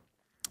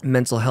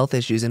mental health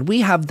issues. And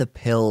we have the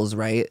pills,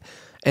 right?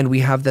 And we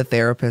have the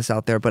therapists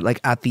out there, but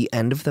like at the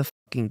end of the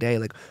fucking day,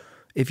 like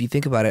if you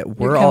think about it,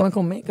 we're all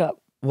chemical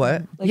makeup.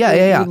 What? Like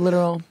yeah.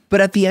 Literal.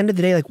 But at the end of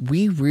the day, like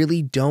we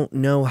really don't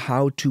know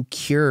how to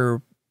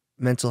cure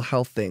mental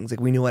health things. Like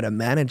we know how to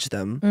manage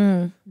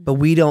them, but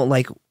we don't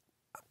like.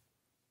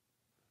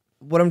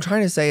 What I'm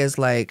trying to say is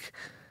like,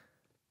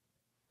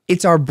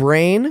 it's our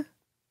brain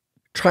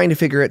trying to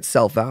figure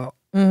itself out,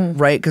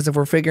 right? Because if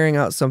we're figuring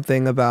out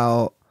something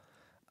about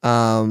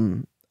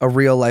a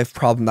real life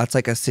problem, that's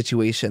like a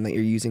situation that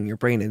you're using your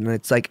brain in. And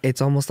it's like,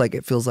 it's almost like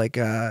it feels like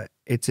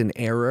it's an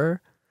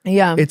error.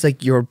 Yeah. It's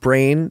like your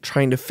brain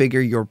trying to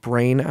figure your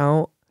brain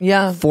out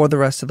for the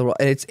rest of the world.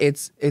 And it's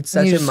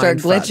such you a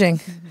start mind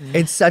glitching.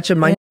 It's such a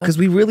mind, because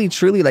we really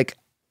truly like,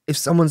 if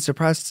someone's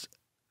depressed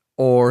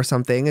or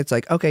something, it's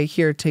like, okay,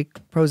 here, take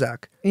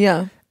Prozac.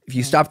 Yeah. If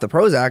you stop the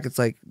Prozac, it's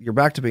like you're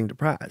back to being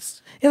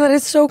depressed. Yeah, that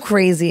is so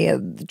crazy,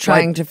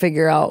 trying to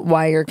figure out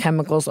why your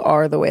chemicals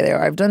are the way they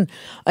are. I've done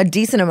a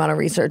decent amount of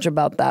research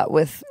about that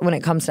when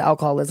it comes to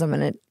alcoholism,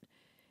 and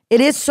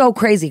it is so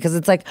crazy because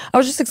it's like, I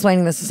was just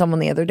explaining this to someone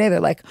the other day. They're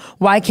like,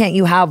 why can't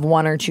you have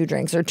 1 or 2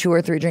 drinks or 2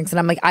 or 3 drinks? And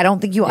I'm like, I don't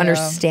think you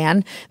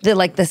understand that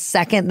like the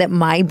second that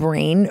my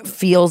brain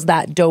feels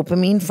that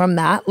dopamine from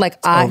that, like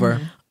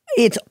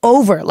it's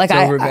over. Like it's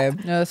over,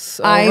 babe.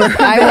 Yes, I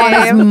want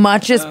as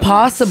much as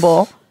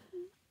possible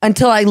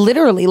until I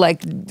literally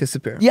like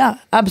disappear. Yeah,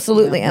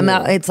 absolutely. And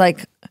that it's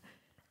like,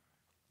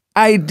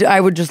 I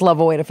would just love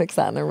a way to fix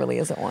that, and there really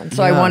isn't one.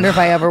 So I wonder if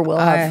I ever will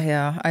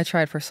have. I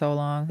tried for so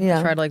long. Yeah.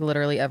 I tried like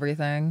literally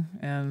everything,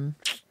 and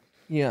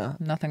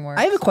nothing worked.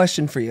 I have a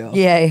question for you.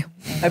 Yay.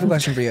 I have a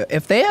question for you.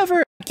 If they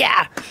ever,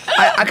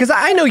 because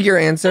I know your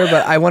answer,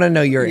 but I want to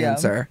know your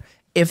answer.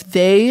 If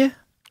they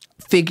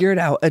figured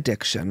out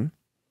addiction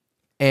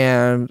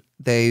and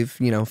they've,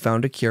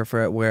 found a cure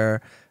for it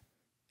where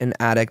an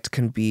addict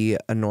can be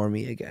a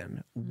normie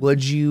again,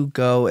 would you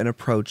go and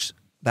approach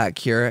that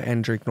cure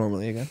and drink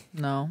normally again?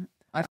 No.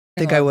 I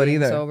think I would being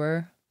either.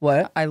 Sober.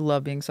 What? I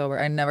love being sober.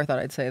 I never thought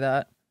I'd say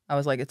that. I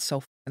was like, it's so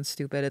fucking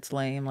stupid. It's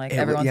lame. Like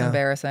everyone's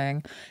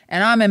embarrassing.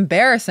 And I'm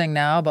embarrassing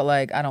now, but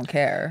like, I don't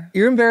care.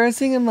 You're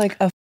embarrassing in like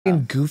a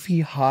fucking goofy,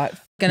 hot,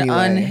 an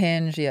way.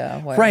 Unhinged,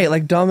 Right,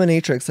 like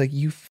dominatrix, like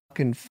you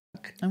fucking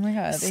fuck. Oh my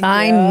God.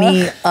 Sign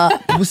me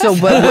up.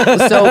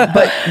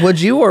 But would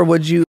you or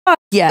would you?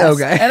 Yes.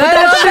 Okay. And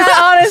I love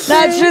that honesty.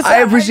 That's just, I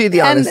appreciate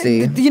the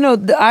honesty.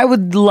 And, I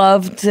would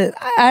love to.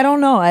 I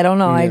don't know.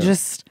 Yeah.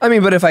 I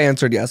mean, but if I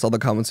answered yes, all the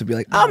comments would be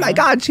like, "Oh my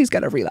God, she's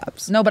got a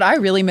relapse." No, but I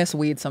really miss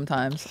weed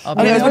sometimes.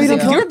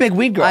 You're a big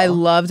weed girl. I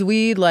loved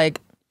weed. Like,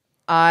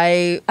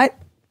 I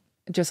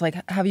just like.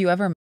 Have you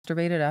ever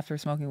masturbated after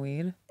smoking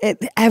weed?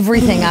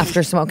 Everything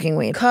after smoking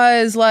weed.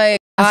 Cause like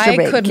I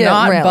could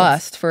not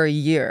bust for a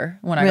year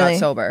when I got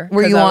sober.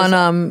 Were you on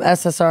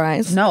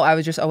SSRIs? No, I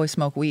would just always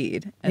smoke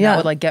weed, and that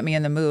would like get me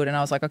in the mood. And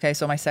I was like, okay,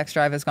 so my sex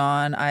drive is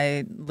gone.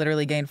 I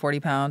literally gained 40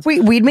 pounds.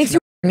 Wait, weed makes you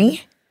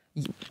horny?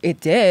 It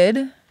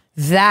did.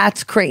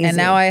 That's crazy. And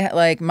now I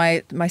like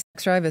my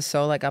sex drive is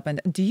so like up and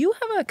down. Do you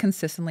have a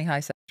consistently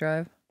high sex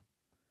drive?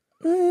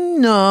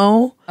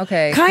 No.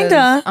 Okay.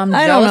 Kinda. I'm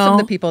I don't jealous know. of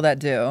the people that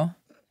do.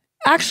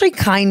 Actually,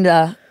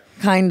 kinda.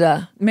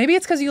 Maybe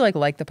it's because you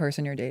like the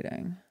person you're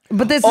dating.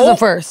 But this is a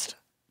first.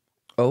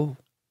 Oh.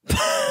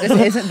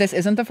 This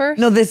isn't the first?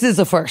 No, this is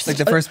a first. Like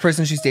the first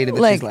person she's dated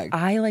that Like, she's like.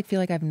 I feel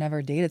like I've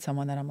never dated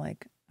someone that I'm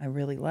like, I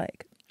really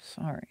like.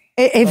 Sorry.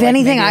 If like,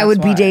 anything, maybe I would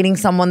that's be why. dating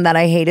someone that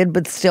I hated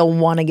but still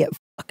want to get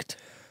fucked.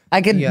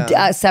 I could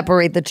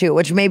separate the two,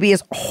 which maybe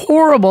is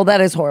horrible. That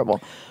is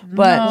horrible.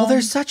 But Well,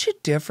 there's such a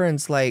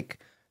difference. Like,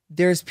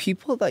 there's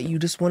people that you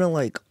just want to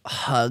like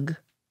hug.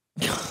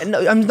 And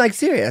no, I'm like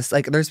serious.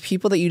 Like, there's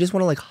people that you just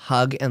want to like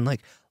hug and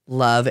like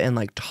love and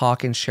like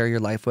talk and share your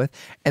life with.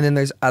 And then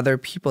there's other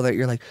people that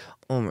you're like,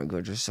 oh my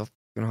God, you're so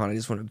fucking hot. I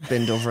just want to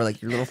bend over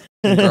like your little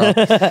girl.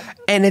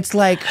 And it's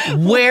like,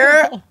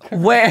 where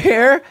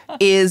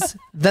is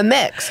the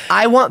mix?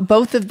 I want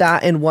both of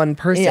that in one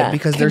person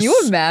because Can there's you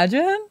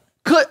imagine?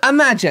 Could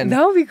imagine.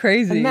 That would be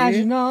crazy.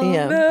 Imagine all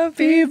the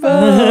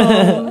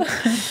people.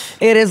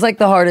 it is like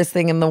the hardest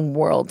thing in the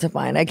world to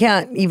find. I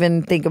can't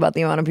even think about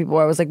the amount of people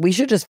where I was like, we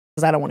should just,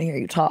 because I don't want to hear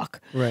you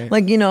talk. Right.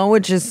 Like,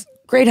 which is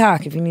great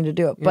hack if you need to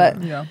do it. But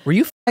were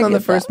you on the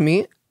first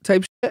meet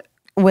type shit?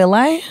 Will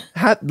I?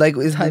 Like,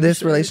 is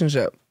this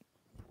relationship?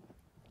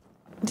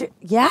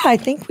 Yeah, I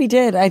think we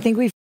did. I think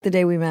we the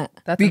day we met.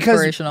 That's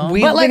inspirational.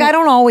 But like, I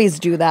don't always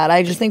do that.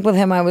 I just think with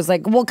him, I was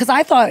like, well, because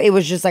I thought it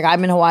was just like,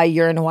 I'm in Hawaii,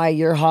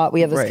 you're hot.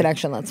 We have this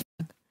connection. Let's.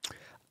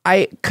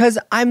 Because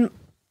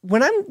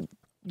when I'm,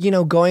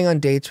 going on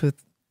dates with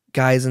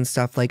guys and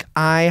stuff, like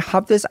I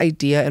have this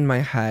idea in my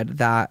head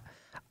that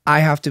I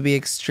have to be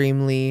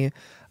extremely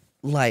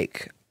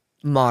like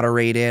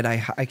moderated.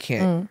 I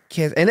can't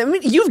kiss. And I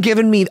mean, you've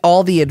given me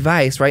all the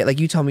advice, right? Like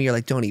you tell me, you're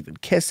like, don't even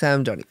kiss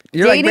him. Don't even.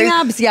 You're dating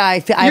like, apps, yeah.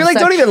 You're like,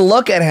 don't even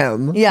look at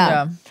him.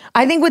 Yeah.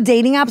 I think with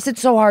dating apps,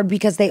 it's so hard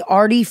because they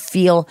already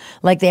feel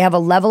like they have a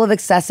level of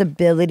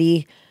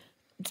accessibility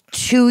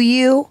to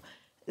you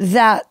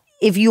that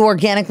if you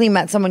organically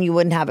met someone, you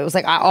wouldn't have. It was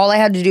like all I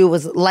had to do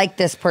was like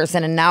this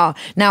person, and now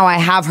I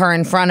have her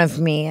in front of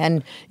me,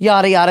 and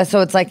yada yada.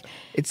 So it's like,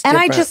 and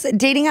I just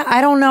dating.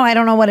 I don't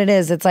know what it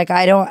is. It's like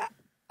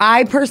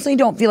I personally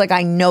don't feel like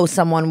I know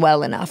someone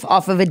well enough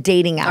off of a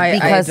dating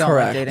app because.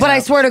 Correct. But I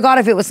swear to God,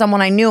 if it was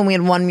someone I knew and we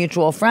had one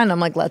mutual friend, I'm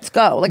like, let's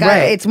go. Like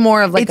it's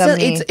more of like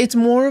it's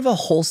more of a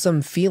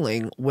wholesome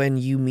feeling when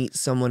you meet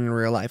someone in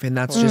real life, and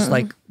that's just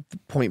like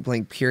point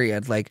blank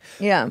period. Like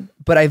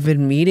But I've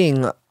been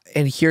meeting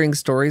and hearing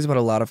stories about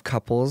a lot of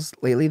couples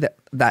lately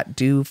that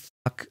do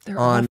fuck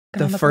on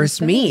the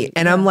first meet.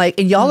 And I'm like,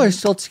 and y'all are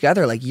still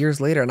together like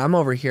years later. And I'm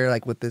over here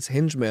like with this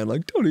hinge man,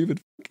 like, don't even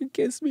fucking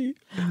kiss me.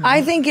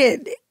 I think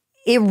it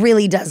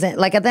really doesn't.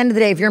 Like at the end of the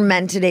day, if you're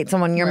meant to date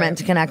someone, you're meant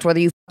to connect, whether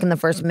you fuck in the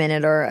first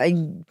minute or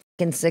in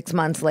 6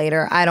 months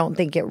later. I don't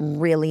think it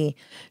really,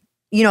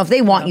 if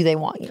they want you, they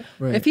want you.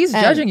 Right. If he's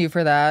judging you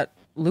for that,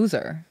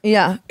 loser.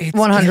 Yeah,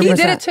 100%. He did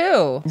it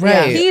too.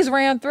 Right. He's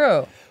ran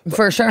through.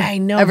 For sure. I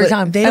know. Every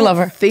time. I love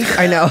her.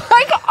 I know.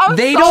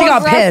 They she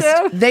got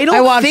pissed. They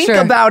don't think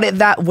about it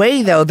that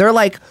way though. They're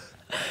like,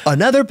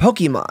 another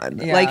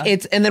Pokemon. Yeah.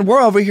 Like and then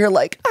we're over here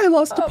like, I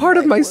lost a part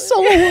of my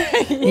soul.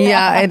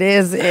 Yeah, it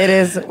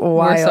is wild.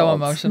 We're so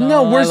emotional.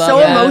 No, we're so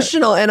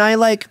emotional. And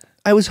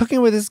I was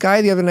hooking with this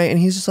guy the other night and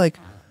he's just like,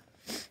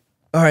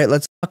 all right,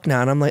 let's fuck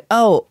now. And I'm like,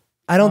 oh,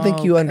 I don't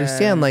think you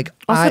understand. Like,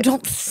 also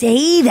don't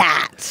say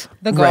that.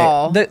 The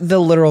gall. Right. The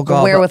literal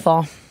gall. The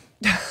wherewithal.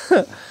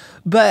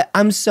 But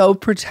I'm so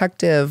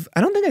protective.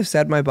 I don't think I've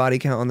said my body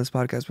count on this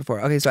podcast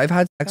before. Okay, so I've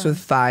had sex with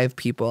 5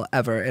 people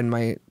ever in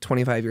my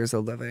 25 years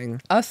of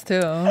living. Us too.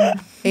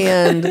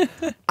 And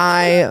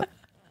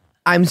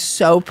I'm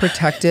so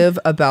protective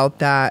about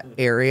that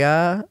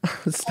area.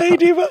 Hey,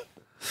 Diva.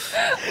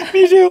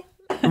 Me too.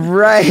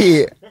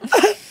 Right.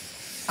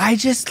 I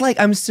just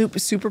I'm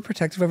super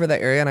protective over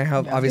that area, and I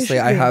have obviously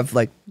I have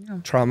like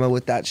trauma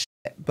with that shit.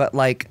 But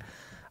like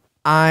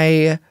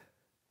I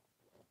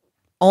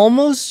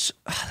almost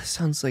this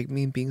sounds like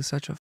me being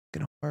such a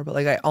fucking whore, but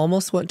like I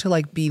almost want to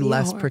like be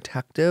less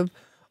protective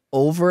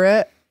over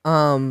it.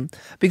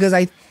 Because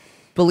I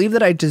believe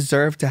that I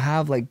deserve to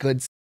have like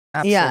good.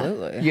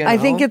 Absolutely. Yeah. I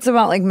think it's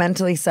about like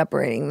mentally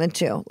separating the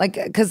two. Like,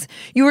 because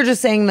you were just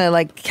saying the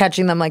like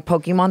catching them like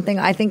Pokemon thing.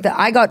 I think that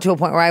I got to a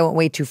point where I went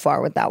way too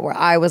far with that, where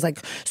I was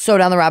like so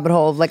down the rabbit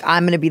hole of like,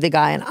 I'm going to be the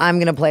guy and I'm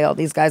going to play all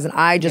these guys and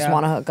I just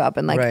want to hook up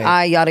and like,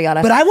 yada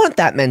yada. But I want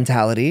that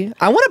mentality.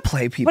 I want to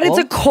play people. But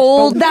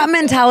it's that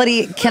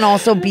mentality can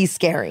also be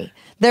scary.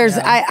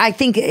 I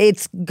think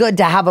it's good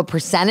to have a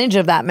percentage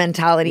of that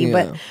mentality,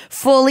 but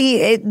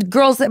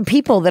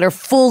people that are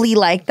fully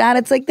like that,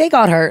 it's like they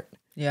got hurt.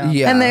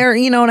 Yeah. And they're,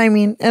 you know what I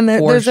mean? And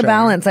there's a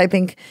balance. I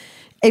think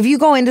if you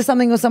go into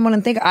something with someone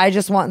and think, I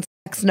just want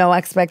sex, no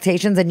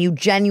expectations, and you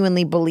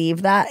genuinely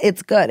believe that,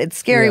 it's good. It's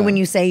scary when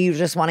you say you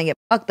just want to get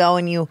fucked though,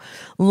 and you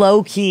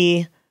low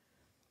key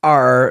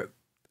are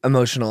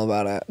emotional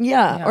about it.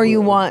 Yeah. Or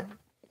you want,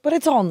 but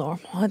it's all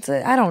normal.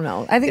 I don't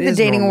know. I think the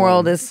dating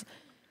world is,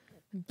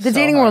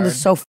 dating world is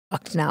so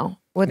fucked now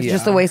with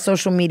just the way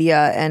social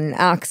media and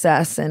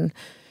access and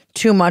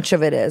too much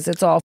of it is.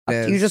 It's all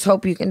fucked. You just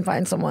hope you can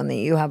find someone that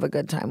you have a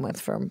good time with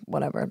for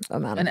whatever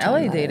amount of time.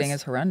 And LA dating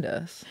is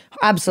horrendous.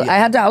 Absolutely. I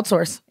had to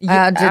outsource. I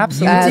had to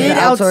absolutely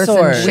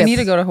outsource. And we need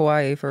to go to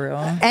Hawaii for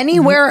real.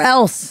 Anywhere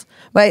else.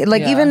 But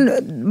like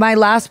even my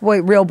last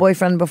real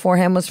boyfriend before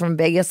him was from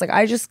Vegas. Like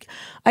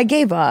I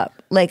gave up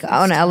like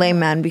on LA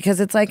men because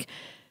it's like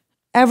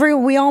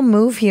we all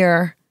move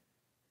here.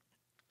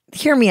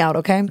 Hear me out,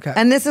 okay?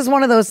 And this is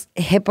one of those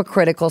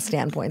hypocritical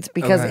standpoints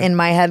because in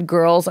my head,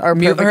 girls are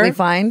perfectly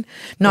fine.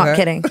 Not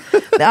kidding.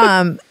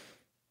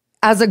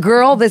 As a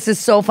girl, this is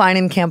so fine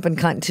in camp and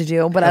cunt to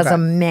do. But as a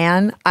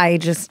man,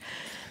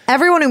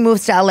 everyone who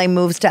moves to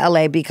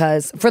LA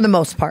because, for the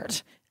most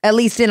part, at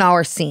least in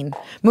our scene,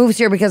 moves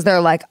here because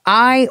they're like,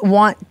 I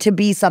want to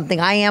be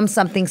something. I am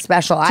something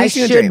special. I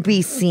should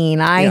be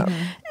seen.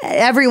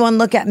 Everyone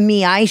look at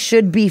me. I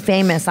should be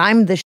famous.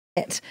 I'm the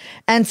shit.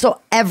 And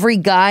so every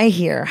guy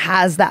here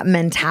has that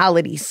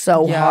mentality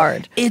so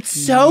hard. It's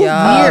so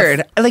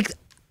weird. Like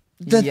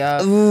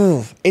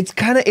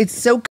it's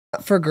so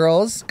for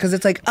girls because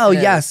it's like, oh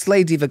yeah,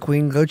 slay diva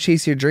queen, go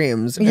chase your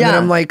dreams. And then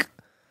I'm like,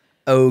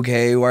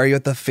 okay, why are you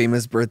at the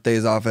famous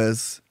birthdays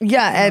office?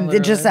 Yeah, and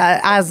it just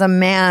as a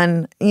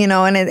man, you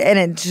know, and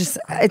it just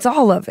it's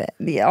all of it.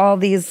 All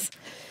these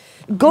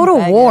go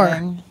to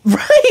war.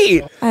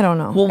 Right. I don't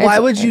know. Well, why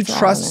would you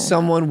trust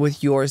someone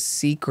with your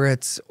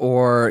secrets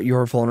or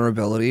your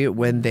vulnerability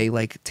when they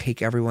like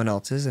take everyone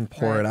else's and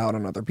pour it out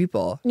on other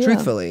people?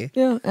 Truthfully.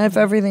 Yeah. And if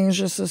everything is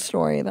just a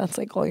story, that's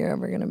like all you're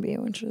ever going to be,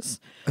 which is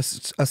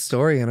a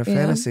story and a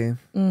fantasy.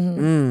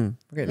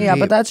 Yeah,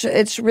 but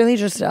it's really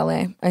just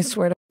LA. I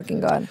swear to fucking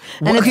God.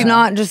 And it's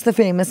not just the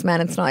famous men.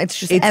 It's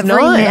just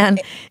every man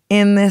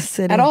in this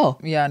city. At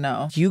all. Yeah,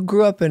 no. You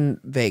grew up in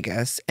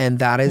Vegas and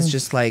that is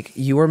just like,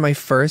 you were my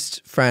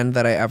first friend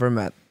that I ever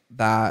met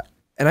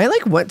and I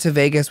like went to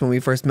Vegas when we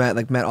first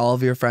met all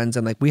of your friends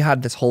and like we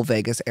had this whole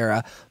Vegas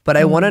era. But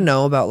I want to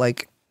know about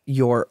like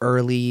your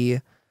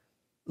early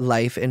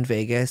life in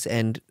Vegas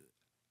and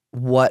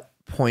what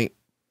point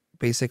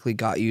basically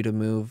got you to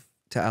move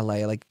to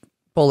LA, like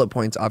bullet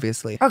points,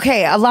 obviously.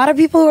 Okay, a lot of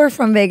people who are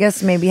from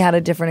Vegas maybe had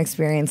a different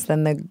experience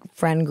than the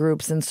friend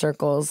groups and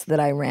circles that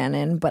I ran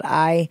in, but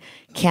I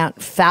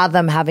can't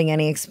fathom having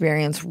any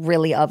experience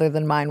really other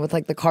than mine with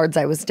like the cards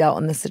I was dealt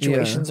and the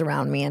situations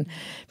around me. And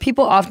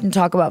people often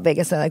talk about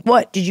Vegas. They're like,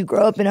 what, did you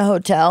grow up in a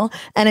hotel?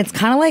 And it's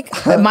kind of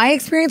like, my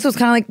experience was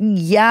kind of like,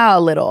 yeah,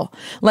 a little.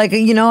 Like,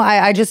 you know,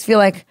 I just feel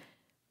like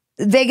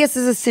Vegas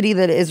is a city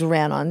that is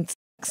ran on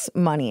sex,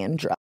 money, and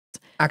drugs.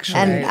 Actually,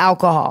 and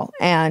alcohol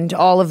and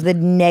all of the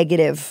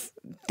negative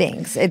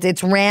things.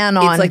 It's ran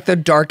on. It's like the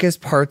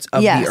darkest parts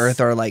of the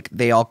earth are like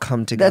they all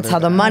come together. That's how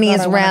the money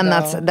is ran.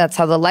 That's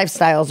how the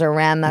lifestyles are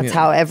ran. That's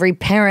how every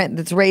parent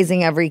that's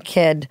raising every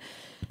kid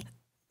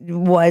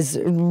was,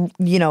 you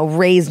know,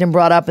 raised and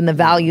brought up in the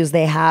values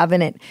they have,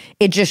 and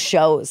it just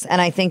shows.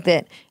 And I think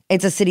that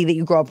it's a city that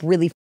you grow up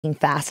really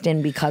fast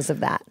in because of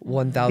that.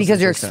 1,000%.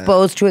 Because you're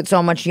exposed to it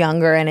so much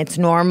younger, and it's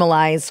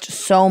normalized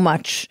so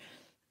much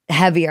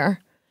heavier.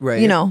 Right.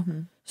 You know,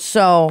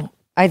 so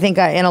I think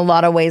in a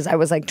lot of ways I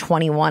was like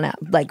 21 at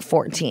like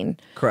 14.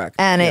 Correct.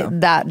 And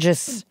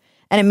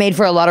it made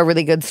for a lot of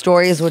really good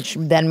stories, which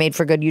then made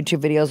for good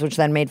YouTube videos, which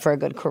then made for a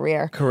good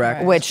career.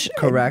 Correct. Which,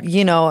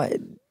 you know,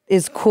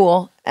 is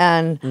cool.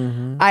 And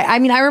I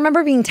mean, I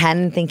remember being 10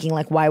 and thinking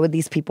like, why would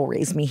these people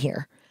raise me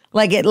here?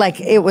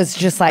 It was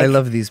just like, I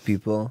love these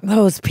people.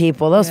 Those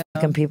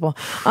fucking people.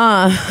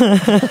 I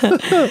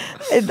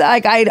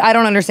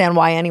don't understand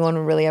why anyone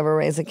would really ever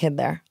raise a kid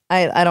there.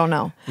 I don't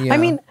know. Yeah. I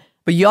mean,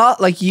 but y'all,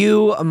 like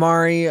you,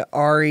 Amari,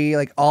 Ari,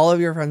 like all of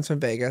your friends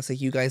from Vegas,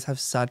 like you guys have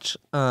such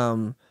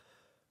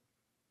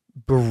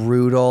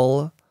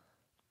brutal,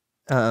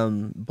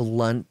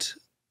 blunt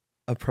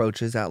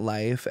approaches at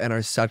life and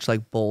are such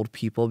like bold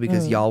people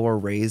because y'all were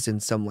raised in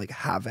some like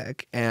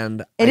havoc.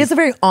 And it is a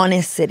very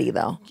honest city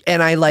though.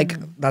 And I like,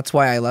 that's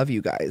why I love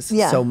you guys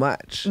so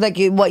much. Like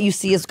what you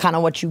see is kind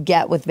of what you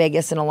get with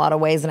Vegas in a lot of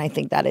ways. And I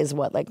think that is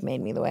what like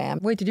made me the way I am.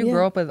 Wait, did you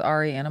grow up with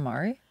Ari and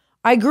Amari?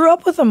 I grew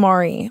up with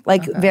Amari,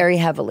 like very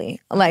heavily.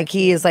 Like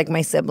he is like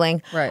my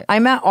sibling. Right. I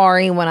met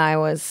Ari when I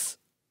was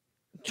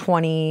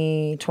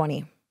 20.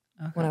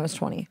 When I was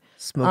 20.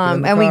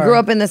 And we grew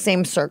up in the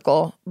same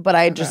circle, but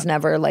I just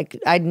never like,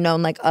 I'd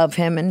known like of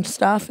him and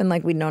stuff, and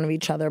like we'd known of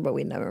each other, but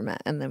we'd never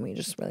met. And then we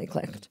just really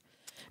clicked.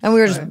 And we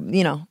were just,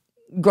 you know,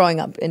 growing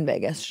up in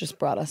Vegas just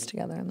brought us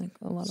together in like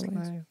a lot of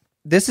ways.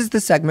 This is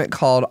the segment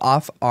called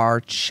Off Our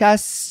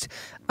Chest.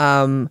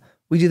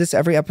 We do this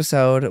every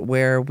episode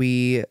where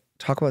we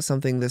talk about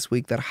something this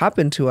week that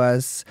happened to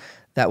us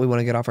that we want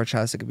to get off our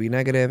chest. It could be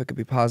negative, it could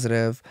be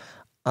positive.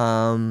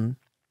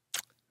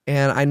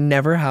 And I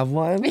never have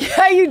one.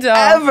 Yeah, you don't.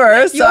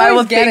 Ever. So I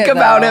will think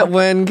about it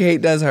when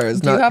Kate does hers.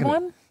 Do you have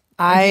one?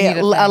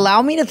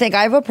 Allow me to think.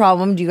 I have a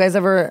problem. Do you guys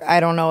ever, I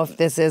don't know if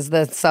this is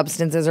the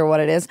substances or what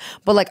it is,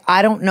 but like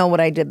I don't know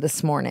what I did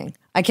this morning.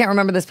 I can't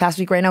remember this past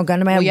week right now. Gun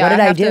to my head. What did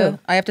I do?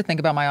 I have to think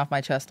about my off my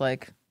chest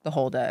like the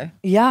whole day.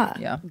 Yeah.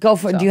 Yeah. Go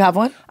for it. Do you have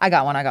one? I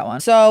got one.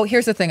 So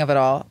here's the thing of it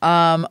all.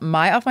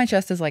 My off my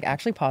chest is like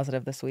actually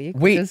positive this week.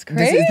 Wait, which is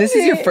crazy. This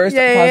is your first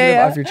positive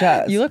off your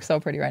chest. You look so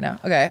pretty right now.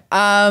 Okay.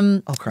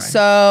 I'll cry.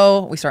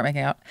 So we start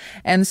making out.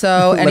 And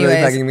so anyways.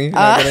 Begging me.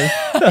 Not kidding.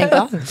 Thank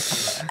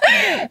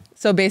God.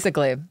 So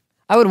basically.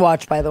 I would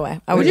watch, by the way.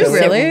 I would you just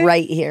really? sit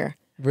right here.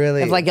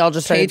 Really? If like y'all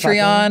just started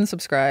Patreon, talking.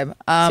 subscribe.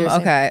 Seriously.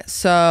 Okay.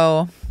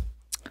 So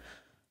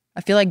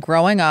I feel like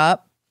growing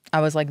up,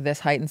 I was like this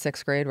height in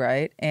 6th grade,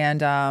 right?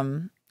 And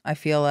I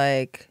feel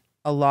like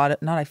a lot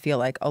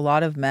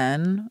of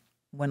men,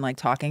 when like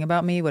talking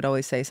about me, would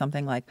always say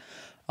something like,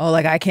 oh,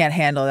 like I can't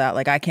handle that.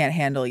 Like I can't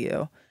handle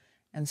you.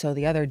 And so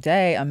the other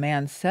day, a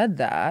man said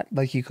that.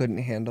 Like he couldn't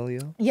handle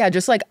you? Yeah,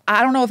 just like,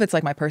 I don't know if it's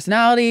like my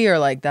personality or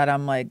like that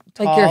I'm like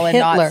tall Like you're and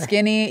not Hitler.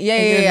 skinny. Like Yeah,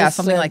 you're just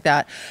something like- like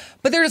that.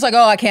 But they're just like,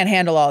 oh, I can't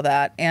handle all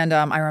that. And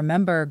I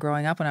remember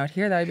growing up when I would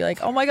hear that, I'd be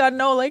like, oh my God,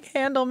 no, like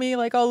handle me.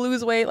 Like I'll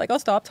lose weight. Like I'll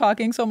stop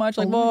talking so much.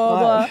 Like blah, blah,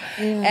 blah.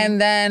 And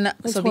then,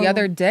 so the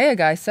other day, a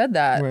guy said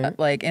that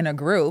like in a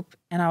group.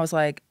 And I was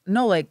like,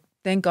 no, like,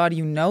 thank God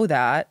you know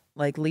that.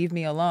 Like, leave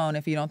me alone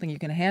if you don't think you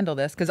can handle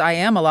this. Because I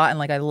am a lot and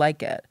like I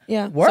like it.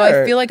 Yeah. So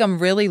I feel like I'm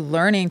really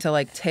learning to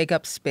like take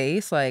up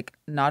space, like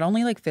not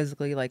only like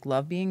physically, like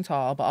love being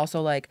tall, but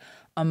also like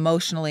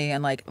emotionally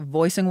and like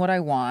voicing what I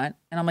want.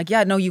 And I'm like,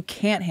 yeah, no, you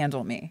can't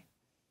handle me.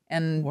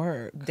 And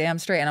damn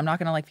straight. And I'm not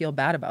gonna like feel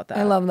bad about that.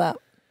 I love that.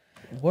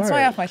 That's why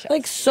I have my chest.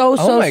 Like so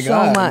my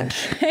God.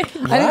 much. I think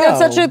that's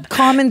such a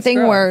common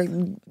thing where,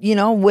 you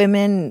know,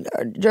 women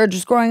are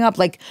just growing up,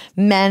 like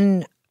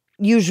men,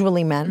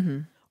 usually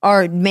men,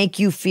 or make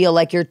you feel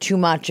like you're too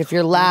much if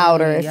you're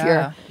loud or if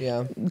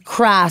you're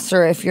crass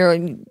or if you're,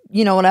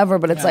 you know, whatever.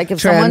 But it's like if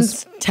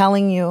someone's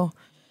telling you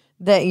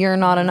that you're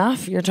not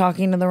enough, you're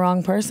talking to the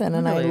wrong person.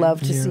 And I love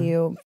to see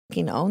you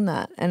fucking own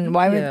that. And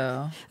why would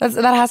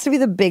that has to be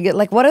the biggest,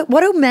 like what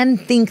do men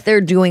think they're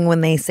doing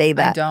when they say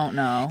that? I don't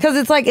know. Because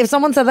it's like if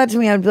someone said that to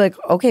me, I'd be like,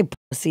 okay,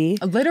 pussy.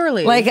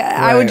 Literally. Like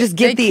I would just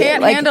get they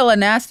can't handle a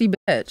nasty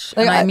bitch.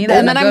 Like, and I mean that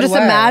and then in a I'm good just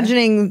way.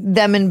 imagining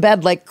them in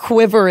bed like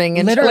quivering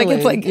and Literally, like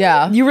it's like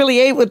yeah. you really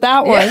ate with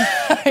that one.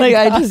 Like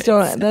I just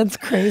don't. It's That's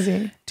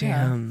crazy.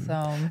 Damn.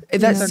 So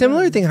That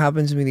similar thing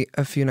happened to me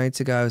a few nights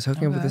ago. I was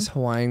hooking up with this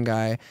Hawaiian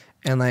guy,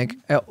 and like,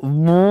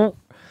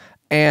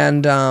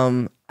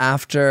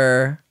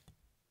 after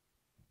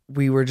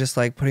we were just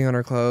like putting on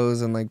our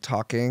clothes and like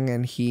talking,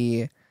 and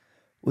he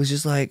was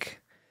just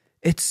like,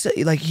 it's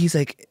like, he's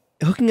like,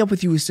 hooking up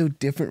with you is so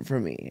different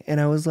from me. And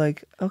I was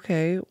like,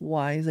 okay,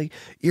 why? He's like,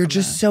 you're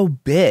just so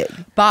big.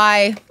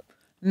 Bye.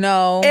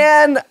 No.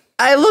 And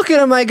I look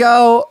at him, I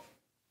go,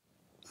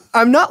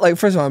 I'm not like,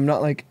 first of all, I'm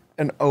not like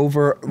an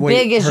overweight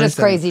Big is just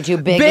person. crazy too.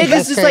 Big Big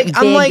is just like, big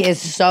I'm like,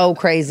 is so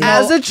crazy.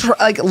 as a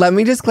like, let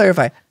me just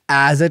clarify.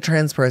 As a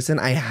trans person,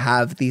 I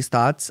have these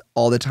thoughts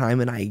all the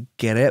time and I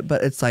get it,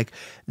 but it's like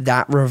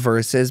that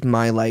reverses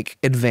my like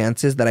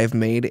advances that I've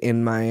made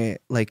in my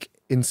like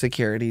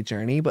insecurity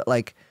journey. But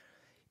like,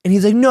 and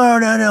he's like, no,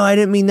 I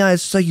didn't mean that.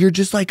 It's just like, you're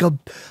just like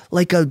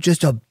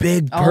just a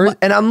big person.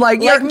 And I'm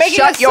like, Like, making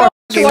shut it your so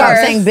fucking Stop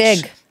mouth. saying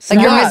big. Like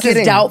you're Stop Mrs.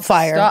 kidding.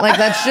 Doubtfire. Stop. Like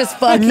that's just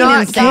fucking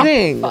Not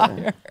insane.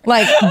 kidding.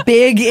 Like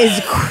big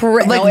is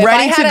crazy. Like No, if I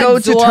ready to had go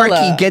a to doula-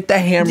 Turkey, get the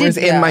hammers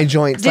in my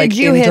joints. Did like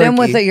you in hit him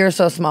with Turkey. a "you're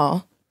so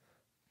small"?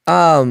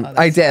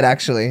 I did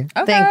actually.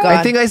 Okay. Thank God.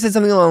 I think I said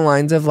something along the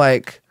lines of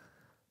like,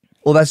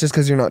 well, that's just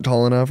because you're not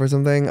tall enough or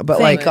something. But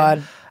Thank like,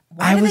 God.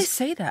 Why do they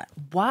say that?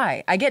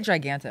 Why? I get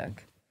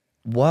gigantic.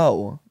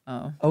 whoa.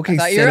 Oh. Okay, I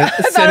thought you were- I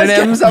thought I was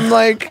synonyms. I'm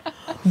like,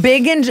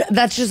 Big and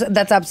that's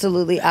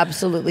absolutely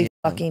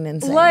fucking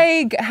insane.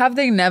 Like, have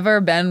they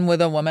never been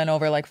with a woman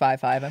over like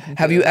 5'5"?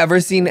 have you ever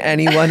seen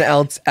anyone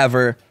else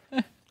ever?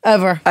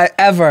 Ever.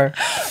 Ever?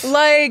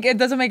 Like, it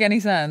doesn't make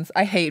any sense.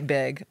 I hate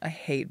big.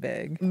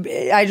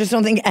 I just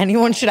don't think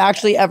anyone should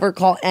actually ever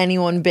call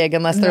anyone big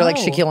unless they're like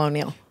No. Shaquille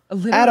O'Neal.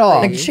 Literally. At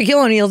all. Like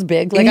Shaquille O'Neal's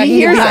big. Like And I he can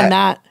get hears behind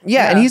that.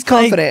 Yeah, and he's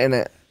confident in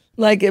it.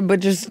 Like,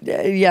 but just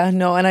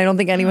no. And I don't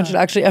think anyone should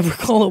actually ever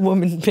call a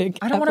woman big.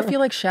 I don't want to feel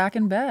like Shaq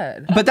in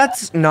bed. But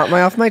that's not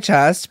my off my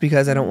chest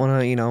because I don't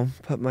want to,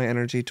 put my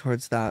energy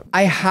towards that.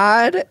 I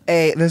had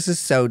this is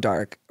so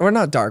dark. Or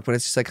not dark, but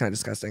it's just like kind of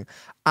disgusting.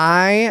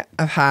 I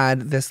have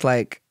had this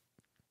like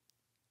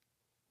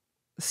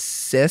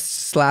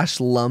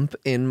cyst/lump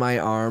in my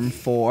arm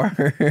for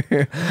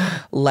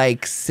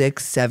like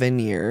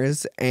 6-7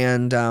 years.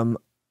 And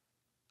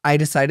I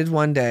decided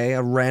one day,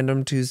 a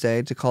random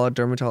Tuesday, to call a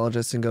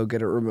dermatologist and go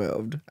get it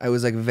removed. I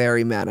was like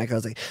very manic. I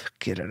was like,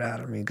 get it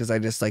out of me. Because I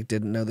just like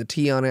didn't know the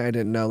T on it. I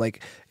didn't know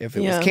like if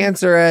it was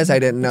cancerous. I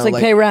didn't know It's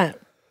like pay rent.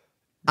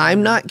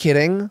 I'm not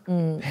kidding.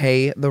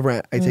 Pay the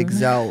rent. I take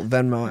Zelle,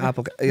 Venmo,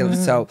 Apple.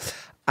 So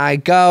I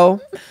go.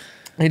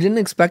 I didn't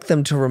expect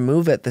them to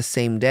remove it the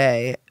same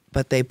day,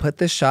 but they put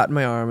this shot in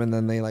my arm and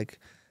then they like,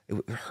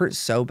 it hurt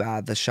so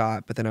bad, the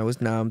shot, but then I was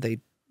numb. They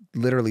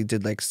literally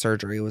did like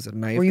surgery. It was a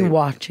knife. Were you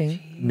watching?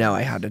 No,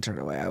 I had to turn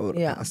away. I would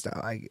have passed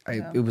out.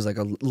 It was like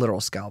a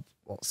literal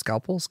scalpel.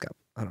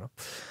 I don't know.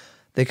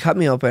 They cut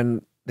me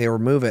open. They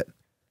remove it.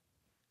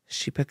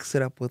 She picks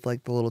it up with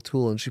like the little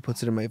tool and she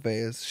puts it in my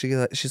face.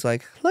 She's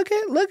like, look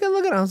it.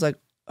 And I was like,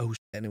 oh shit,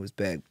 and it was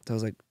big. So I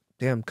was like,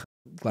 damn.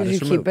 Glad Did you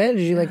keep it?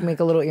 Did you like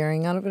make a little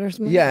earring out of it or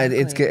something? Yeah,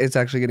 it's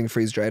actually getting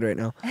freeze dried right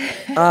now.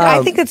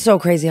 I think it's so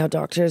crazy how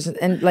doctors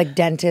and like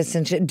dentists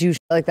and shit do shit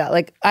like that.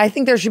 Like I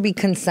think there should be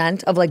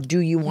consent of like, do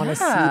you want to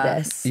see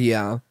this?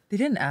 Yeah. They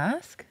didn't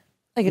ask?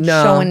 Like it's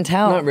show and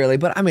tell. Not really,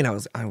 but I mean, I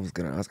was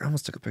gonna ask. I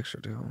almost took a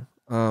picture too.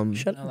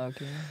 Shut up.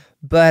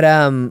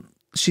 But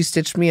she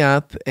stitched me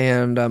up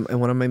and I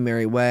went on my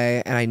merry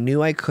way, and I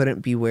knew I couldn't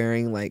be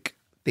wearing like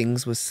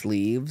things with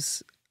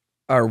sleeves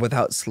or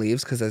without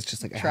sleeves because it's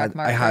just like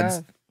I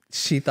had.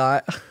 She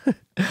thought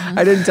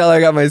I didn't tell her I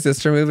got my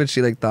sister moved, and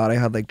she like thought I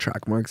had like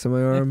track marks on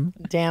my arm.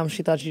 Damn,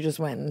 she thought you just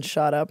went and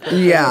shot up.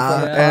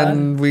 Yeah,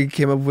 and we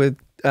came up with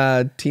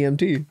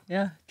TMT.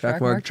 Yeah, track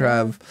mark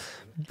Trev.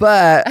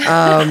 But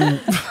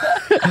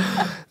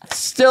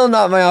still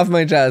not off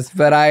my chest.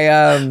 But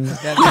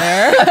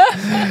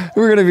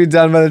we're gonna be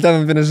done by the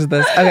time I'm finished with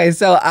this. Okay,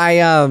 so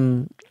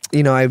I'm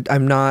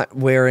not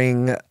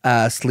wearing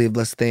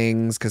sleeveless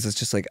things because it's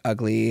just like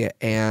ugly,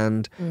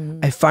 and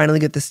I finally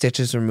get the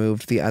stitches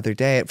removed the other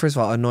day. First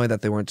of all, annoyed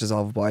that they weren't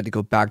dissolvable. I had to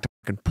go back to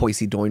fucking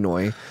Poissy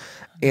Doinoy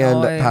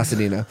and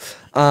Pasadena.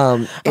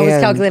 I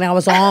was calculating. I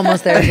was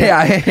almost there.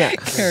 yeah.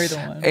 Carry the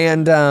one.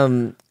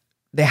 And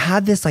they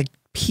had this like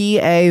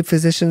PA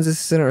physician's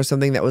assistant or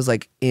something that was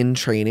like in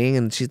training,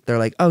 and they're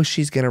like, oh,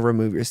 she's gonna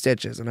remove your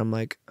stitches, and I'm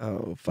like,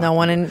 oh fuck. No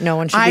one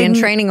should be in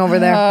training over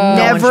there.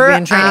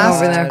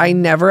 I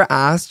never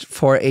asked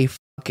for a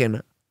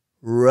fucking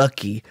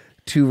rookie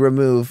to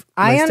remove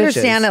my understand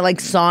stitches. it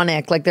like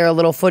Sonic, like they're a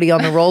little footy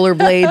on the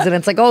rollerblades and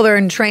it's like, oh, they're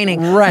in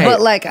training. Right.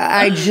 But like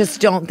I just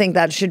don't think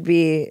that should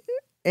be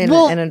in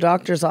a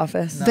doctor's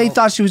office. They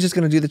thought she was just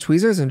gonna do the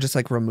tweezers and just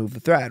like remove the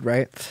thread,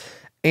 right?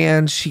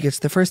 And she gets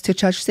the first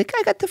stitch out. She's like,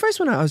 I got the first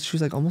one out. She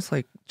was like almost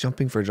like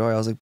jumping for joy. I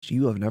was like,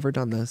 you have never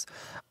done this.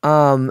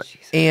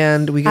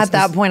 And we get at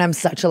that point, I'm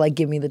such a like,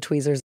 give me the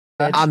tweezers.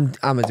 I'm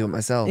gonna do it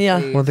myself. Yeah.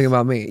 One thing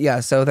about me.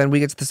 Yeah. So then we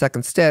get to the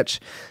second stitch.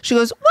 She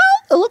goes,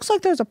 well, it looks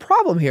like there's a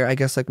problem here. I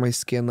guess like my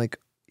skin like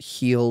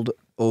healed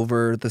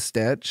over the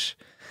stitch.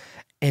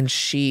 And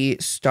she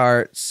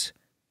starts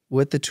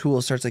with the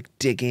tool, starts like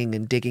digging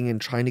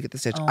and trying to get the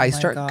stitch. I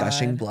start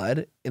gushing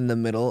blood in the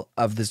middle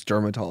of this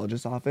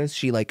dermatologist's office.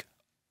 She like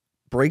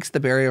breaks the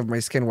barrier of my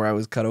skin where I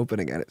was cut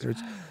open again. It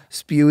starts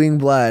spewing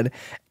blood.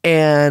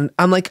 And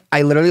I'm like,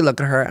 I literally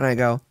look at her and I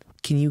go,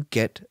 can you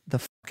get the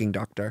fucking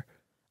doctor?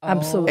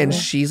 Absolutely. And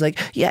she's like,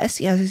 yes.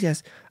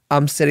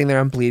 I'm sitting there,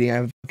 I'm bleeding. I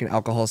have a fucking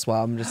alcohol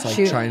swab. I'm just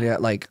like trying to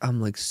like, I'm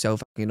like so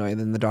fucking annoyed. And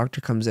then the doctor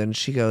comes in.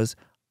 She goes,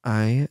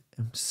 I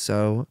am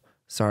so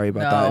sorry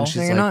about that. And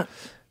she's you're not.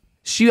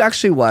 She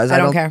actually was. I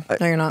don't care.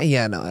 No, you're not.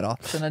 Yeah, no, at all.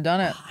 Shouldn't have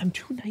done it. I'm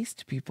too nice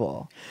to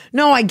people.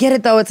 No, I get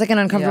it though. It's like an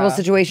uncomfortable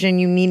situation.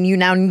 You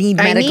now need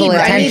medical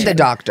attention. I need the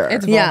doctor.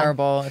 It's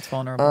vulnerable. It's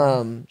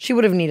vulnerable. She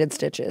would have needed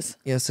stitches.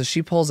 Yeah, so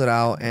she pulls it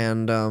out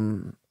and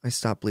I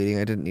stopped bleeding.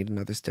 I didn't need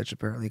another stitch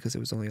apparently because it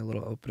was only a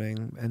little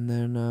opening. And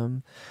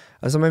then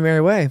I was on my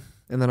merry way.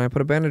 And then I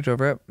put a bandage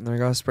over it. And then I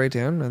got a spray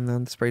tan. And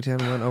then the spray tan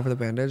went over the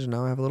bandage. And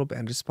now I have a little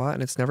bandage spot.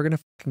 And it's never going to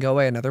fucking go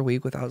away another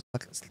week without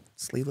fucking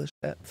sleeveless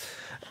shit.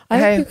 I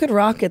think you could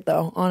rock it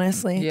though,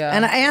 honestly. Yeah.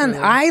 And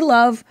I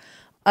love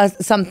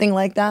something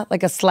like that,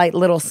 like a slight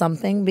little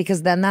something,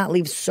 because then that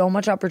leaves so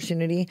much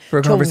opportunity for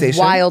a conversation.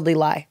 Wildly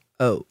lie.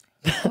 Oh.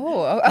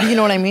 You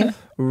know what I mean?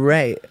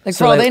 Right. Like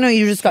so for all they know,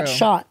 you just got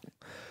shot.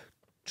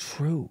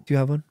 True. Do you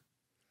have one?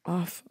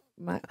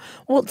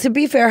 Well, to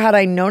be fair, had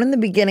I known in the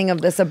beginning of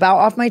this about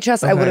off my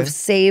chest, I would have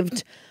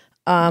saved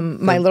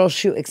my little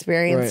shoot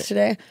experience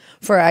today.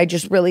 I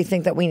just really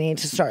think that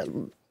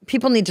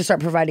people need to start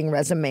providing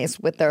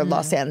resumes with their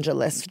Los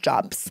Angeles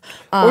jobs.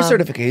 Or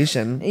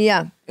certification.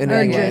 Yeah.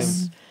 Or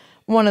just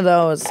one of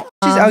those.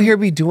 She's out here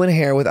be doing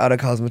hair without a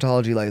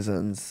cosmetology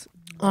license.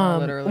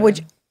 Literally.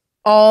 Which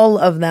all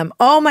of them.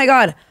 Oh my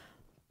God.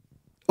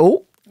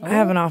 Oh. I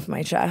have an off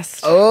my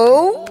chest.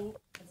 Oh,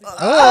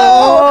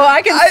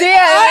 I can see it.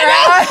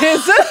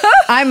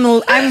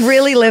 I'm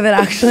really livid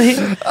actually.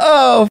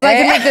 Oh, I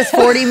can make this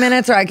 40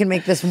 minutes or I can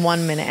make this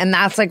 1 minute. And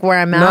that's like where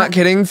I'm at. Not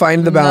kidding.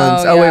 Find the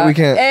balance. Wait, we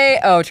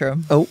can't. True.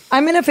 Oh,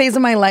 I'm in a phase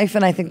of my life,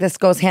 and I think this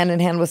goes hand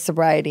in hand with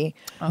sobriety,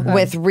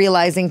 with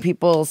realizing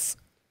people's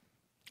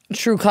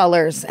true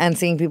colors and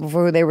seeing people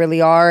for who they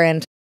really are,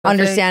 and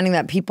understanding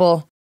that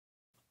people,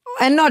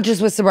 and not just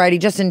with sobriety,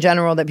 just in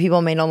general, that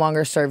people may no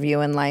longer serve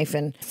you in life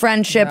and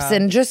friendships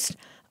and just.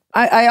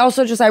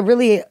 I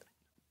really,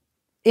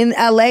 in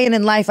LA and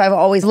in life, I've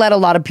always let a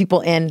lot of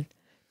people in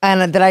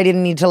and that I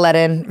didn't need to let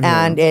in.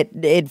 And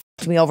it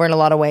fucked me over in a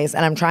lot of ways.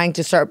 And I'm trying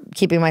to start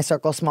keeping my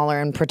circle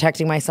smaller and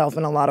protecting myself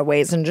in a lot of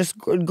ways and just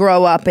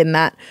grow up in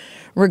that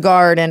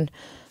regard. And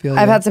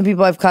I've had some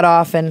people I've cut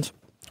off and,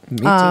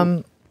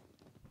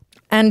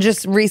 and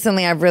just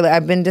recently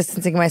I've been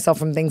distancing myself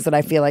from things that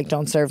I feel like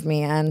don't serve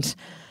me. And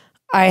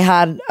I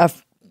had a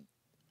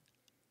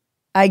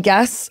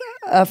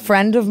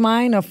friend of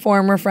mine, a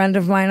former friend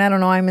of mine, I don't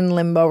know, I'm in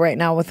limbo right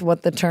now with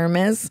what the term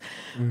is,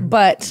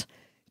 but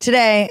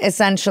today,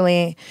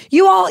 essentially,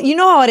 you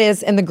know how it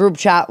is in the group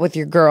chat with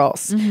your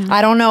girls.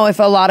 I don't know if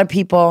a lot of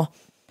people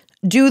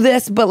do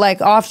this, but like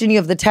often you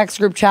have the text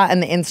group chat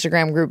and the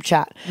Instagram group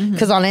chat.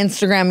 Because on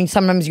Instagram,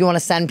 sometimes you want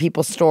to send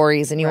people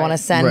stories and you want to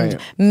send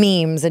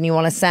memes and you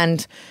want to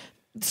send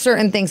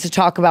certain things to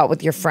talk about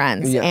with your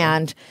friends.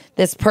 And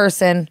this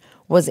person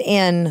was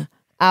in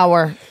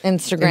our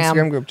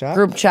Instagram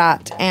group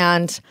chat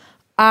and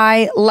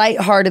I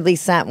lightheartedly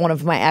sent one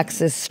of my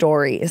ex's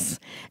stories.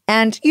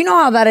 And you know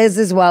how that is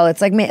as well.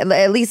 It's like,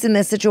 at least in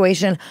this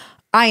situation,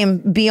 I am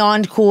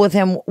beyond cool with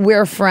him.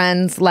 We're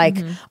friends. Like,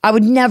 I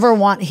would never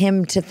want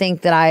him to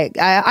think that I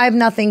have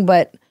nothing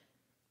but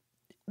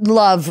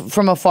love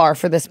from afar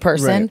for this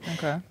person.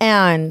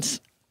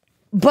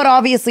 But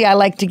obviously, I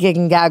like to gig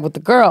and gag with the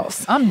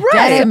girls. I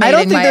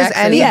don't think there's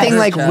anything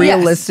like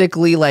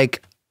realistically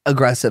like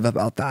aggressive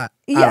about that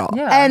at all.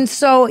 And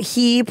so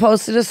he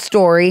posted a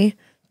story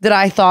that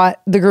I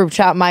thought the group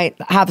chat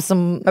might have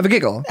a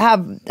giggle,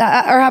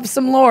 have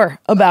some lore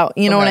about.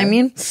 You know what I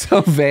mean?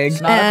 So vague.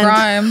 It's not a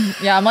crime.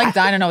 Yeah, I'm like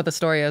dying to know what the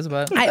story is,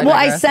 but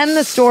I send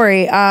the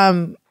story.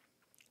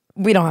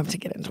 We don't have to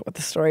get into what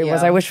the story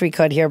was. I wish we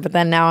could here, but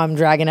then now I'm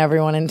dragging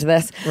everyone into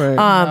this.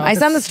 I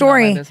send the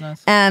story,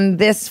 and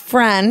this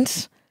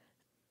friend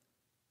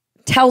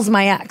tells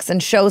my ex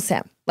and shows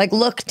him, like,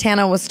 look,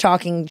 Tana was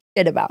talking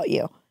shit about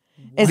you,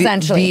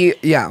 essentially.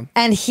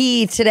 And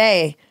he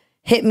today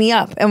hit me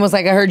up and was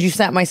like, I heard you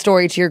sent my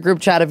story to your group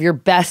chat of your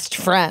best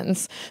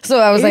friends. So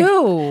I was like,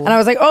 and I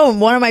was like, oh,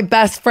 one of my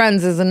best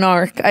friends is a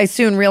narc. I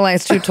soon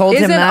realized who told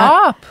him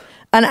that.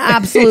 An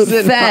absolute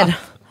fed.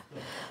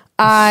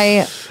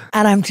 And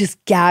I'm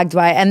just gagged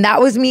by it. And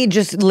that was me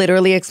just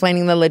literally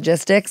explaining the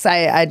logistics.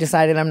 I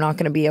decided I'm not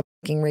going to be a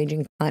fucking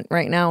raging cunt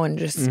right now and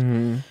just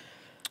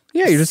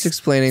you're just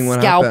explaining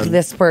what scalp happened.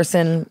 This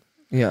person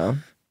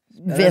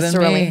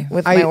viscerally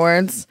with my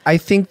words. I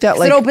think that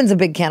like it opens a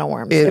big can of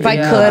worms. If I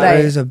could,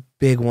 it is a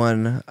big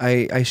one.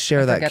 I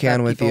share that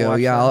can with you.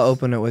 Yeah, I'll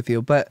open it with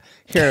you. But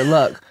here,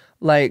 look,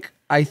 like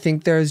I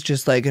think there's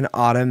just like an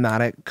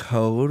automatic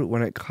code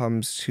when it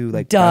comes to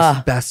like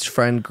best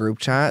friend group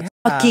chat.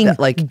 Fucking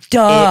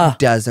it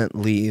doesn't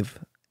leave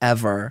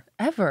ever.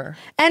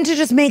 And to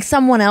just make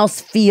someone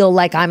else feel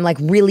like I'm like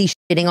really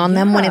shitting on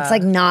them when it's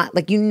like not,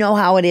 like, you know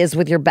how it is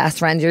with your best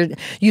friends.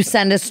 You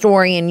send a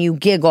story and you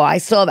giggle. I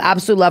still have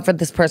absolute love for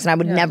this person. I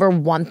would never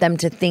want them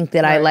to think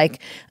that I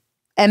like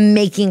am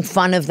making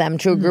fun of them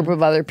to a group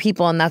of other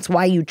people. And that's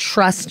why you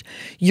trust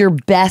your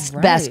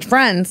best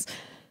friends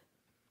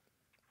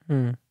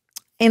in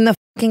the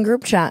fucking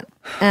group chat.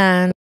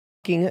 And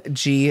fucking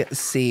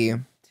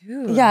GC.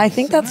 Dude, I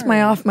think that's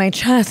my off my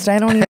chest. I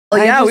don't even.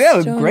 We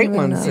have great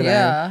ones today.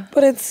 Yeah.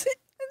 But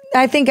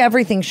I think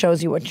everything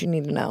shows you what you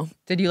need to know.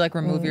 Did you like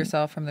remove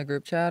yourself from the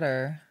group chat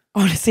or?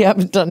 Honestly, I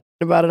haven't done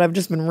about it. I've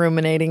just been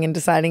ruminating and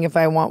deciding if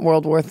I want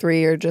World War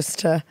III or just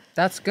to.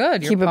 That's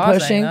good. Keep You're it pausing.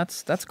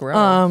 pushing. That's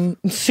great.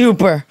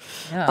 Super.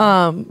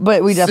 Yeah.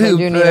 But we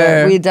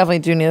definitely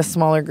do need a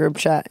smaller group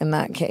chat in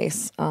that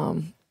case.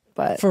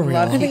 But for real,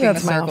 I think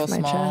that's the my circle off my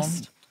small.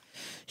 chest.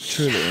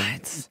 Truly.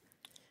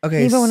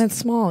 Okay. Even when it's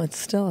small,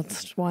 it's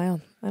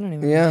wild. I don't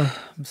even. Yeah.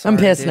 I'm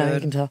pissed now. You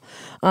can tell.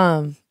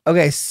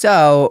 Okay,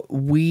 so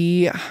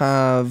we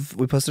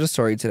posted a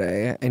story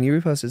today, and you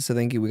reposted. So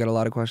thank you. We got a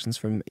lot of questions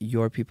from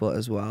your people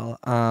as well.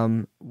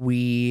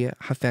 We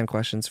have fan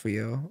questions for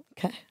you.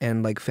 Okay.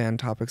 And like fan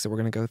topics that we're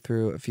gonna go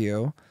through a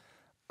few.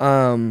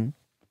 You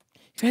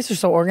guys are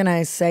so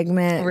organized.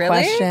 Segment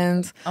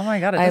questions. Oh my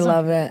god, I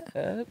love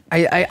it.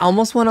 I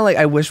almost want to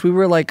I wish we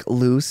were like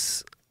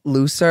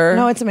looser.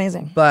 No, it's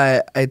amazing.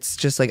 But it's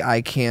just like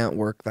I can't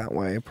work that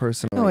way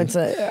personally. No,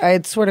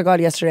 I swear to God,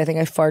 yesterday I think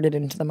I farted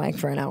into the mic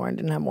for an hour and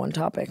didn't have one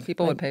topic.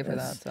 People would pay for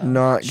that. So.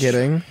 Not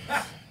kidding.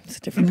 It's a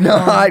different.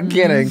 Not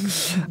kidding.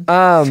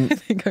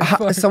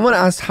 Someone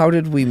asked, "How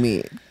did we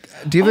meet?"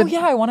 Do you have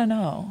I want to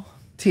know.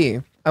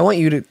 T, I want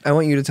you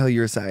to tell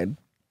your side.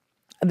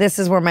 This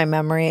is where my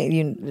memory,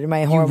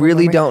 my horrible. You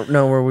really memory. don't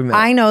know where we met.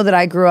 I know that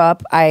I grew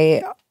up.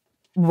 I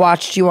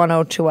watched you on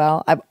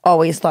O2L. I've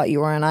always thought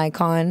you were an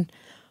icon.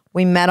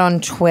 We met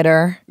on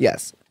Twitter.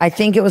 Yes. I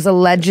think it was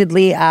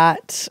allegedly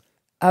at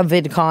a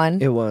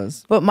VidCon. It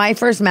was. But my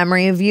first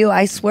memory of you,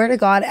 I swear to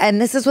God, and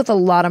this is with a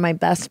lot of my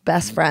best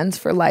friends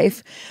for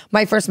life.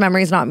 My first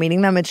memory is not meeting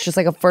them. It's just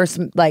like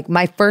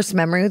my first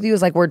memory with you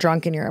is like we're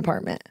drunk in your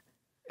apartment.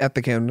 At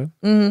the Camden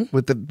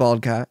with the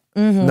bald cat.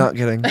 Not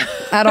kidding.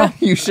 At all.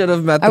 You should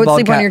have met the I would bald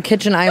sleep cat. on your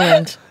kitchen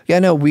island. Yeah,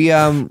 no,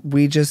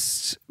 we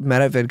just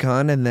met at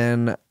VidCon, and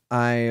then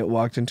I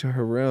walked into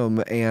her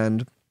room,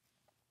 and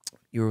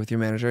you were with your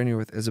manager and you were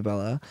with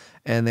Isabella,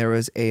 and there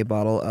was a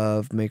bottle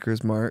of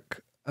Maker's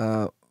Mark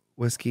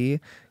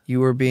whiskey. You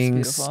were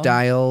being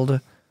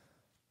styled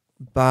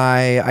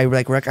by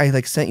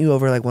I sent you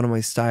over like one of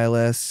my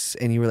stylists,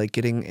 and you were like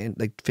getting in,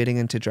 like fitting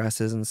into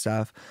dresses and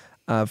stuff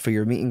for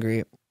your meet and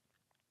greet.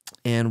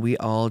 And we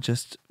all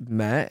just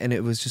met, and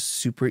it was just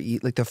super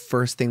like the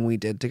first thing we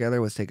did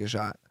together was take a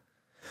shot.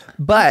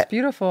 But that's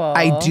beautiful.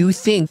 I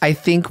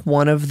think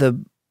one of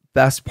the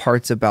best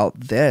parts about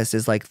this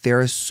is like there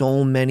are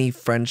so many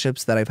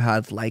friendships that I've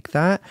had like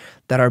that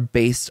are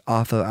based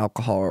off of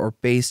alcohol or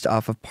based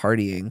off of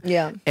partying.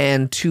 Yeah.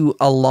 And to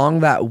along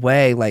that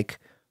way, like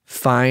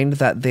find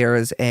that there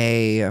is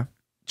a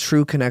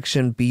true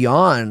connection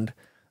beyond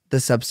the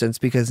substance,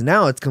 because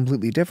now it's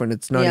completely different.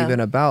 It's not even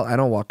about, I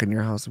don't walk in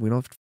your house, we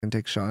don't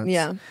take shots.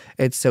 Yeah.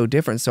 It's so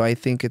different. So I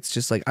think it's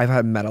just like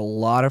I've met a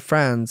lot of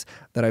friends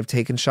that I've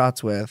taken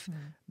shots with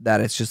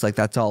that it's just like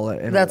that's all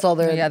they're that's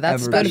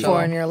good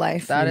for in your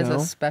life. That is a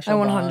special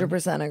I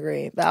 100%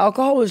 agree. The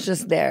alcohol was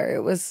just there.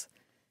 It was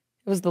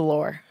the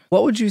lore.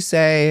 What would you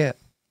say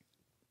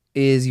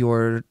is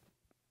your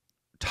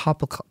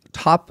top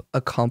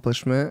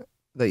accomplishment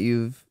that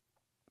you've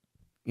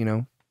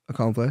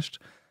accomplished?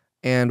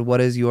 And what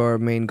is your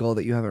main goal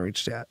that you haven't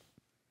reached yet?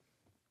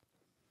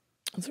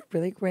 That's a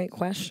really great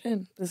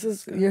question. This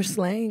is your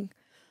slang.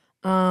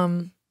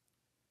 Honestly,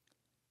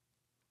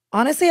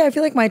 I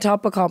feel like my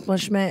top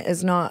accomplishment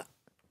is not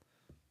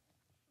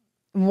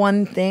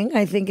one thing.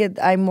 I think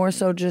I more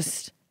so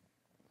just,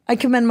 I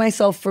commend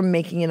myself for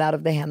making it out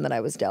of the hand that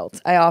I was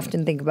dealt. I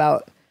often think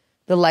about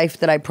the life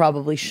that I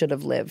probably should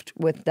have lived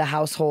with the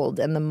household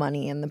and the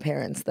money and the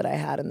parents that I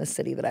had in the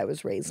city that I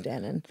was raised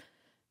in, and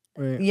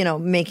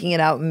making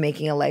it out and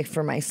making a life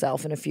for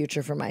myself and a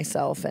future for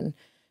myself, and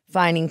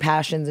finding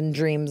passions and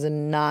dreams,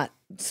 and not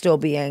still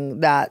being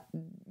that,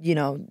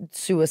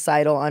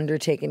 suicidal,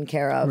 undertaken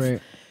care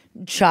of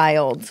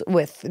child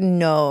with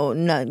no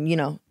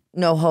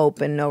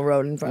hope and no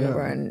road in front of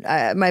her. And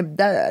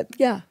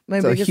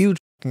it's a huge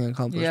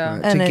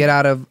accomplishment to get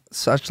out of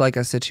such like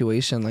a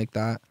situation like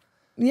that.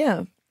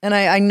 Yeah. And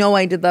I know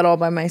I did that all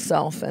by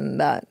myself,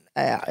 and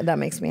that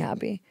makes me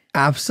happy.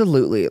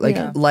 Absolutely.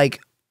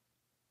 Like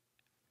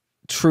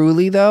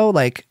truly though,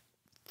 like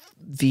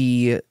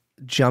the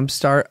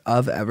jumpstart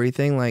of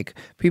everything, like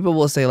people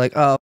will say like,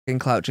 oh, fucking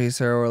clout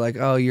chaser, or like,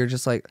 oh, you're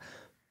just like,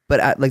 but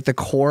at like the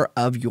core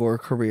of your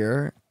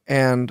career,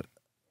 and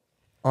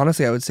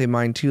honestly I would say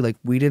mine too, like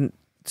we didn't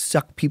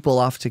suck people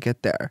off to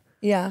get there.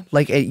 Yeah.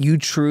 Like you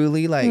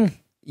truly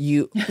like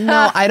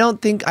no, I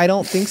don't think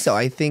so.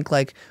 I think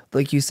like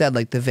you said,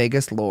 like the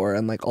Vegas lore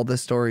and like all the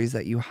stories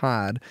that you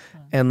had,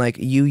 and like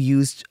you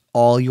used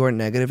all your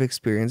negative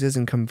experiences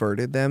and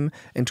converted them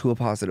into a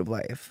positive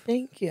life.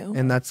 Thank you.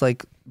 And that's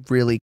like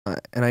really,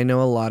 and I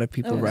know a lot of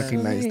people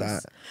recognize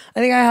that. I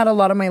think I had a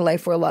lot of my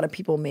life where a lot of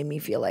people made me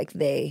feel like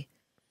they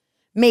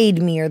made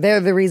me, or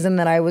they're the reason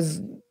that I was,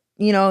 and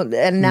now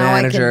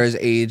managers,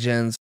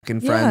 agents,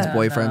 fucking friends,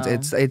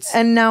 boyfriends. It's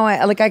and now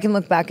I can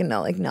look back and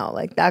know like, no,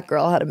 like that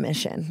girl had a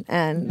mission,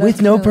 and with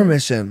no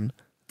permission.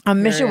 A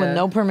mission with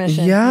no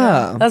permission.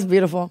 Yeah. That's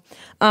beautiful.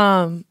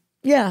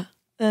 Yeah.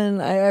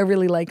 And I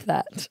really like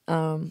that.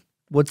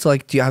 What's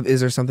like, is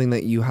there something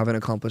that you haven't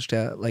accomplished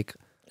yet? Like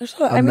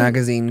a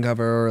magazine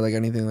cover or like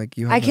anything like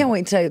you haven't? I can't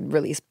wait to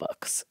release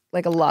books,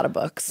 like a lot of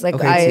books.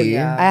 Like I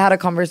had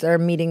a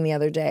meeting the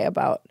other day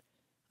about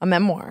a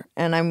memoir,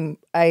 and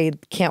I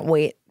can't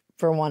wait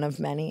for one of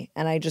many,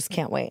 and I just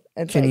can't wait.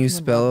 Can you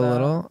spell a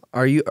little?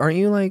 Aren't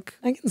you like?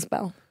 I can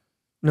spell.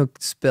 No,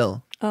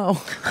 spill.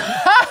 Oh.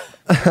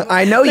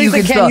 I know you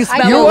can spell.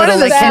 You're one of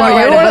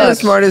the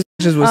smartest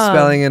bitches with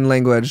spelling and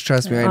language.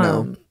 Trust me, I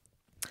know.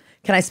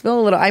 Can I spill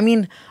a little? I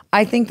mean,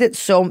 I think that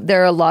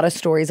there are a lot of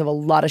stories of a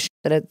lot of shit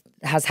that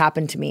has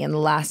happened to me in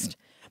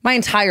my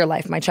entire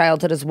life, my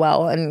childhood as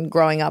well, and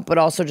growing up, but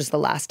also just the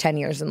last 10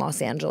 years in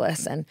Los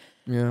Angeles, and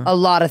a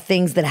lot of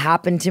things that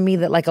happened to me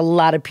that like a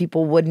lot of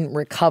people wouldn't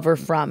recover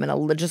from,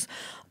 and just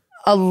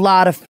a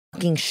lot of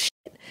fucking shit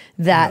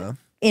that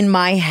in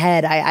my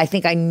head, I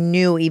think I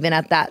knew even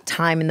at that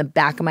time in the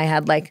back of my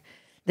head, like,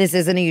 this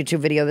isn't a YouTube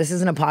video, this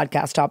isn't a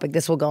podcast topic,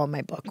 this will go in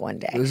my book one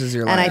day. This is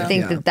your life. And I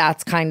think that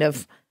that's kind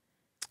of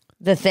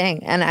the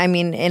thing. And I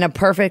mean, in a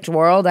perfect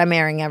world, I'm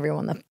airing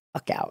everyone the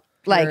fuck out.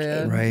 Like,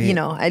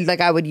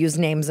 I would use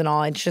names and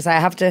all. It's just I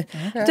have to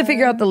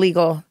figure out the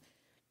legal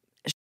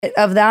shit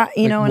of that,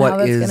 and how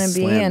that's going to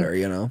be. Slander,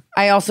 and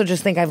I also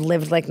just think I've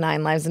lived like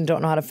 9 lives and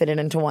don't know how to fit it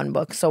into one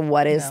book. So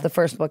what is the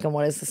first book and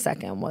what is the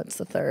second? What's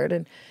the third?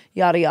 And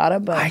yada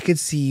yada. But I could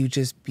see you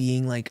just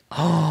being like,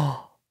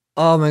 oh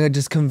my God,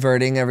 just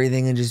converting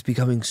everything and just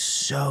becoming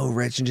so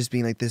rich and just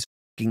being like this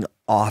fucking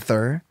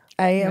author.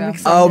 I am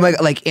excited. Oh my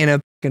God, like in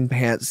a fucking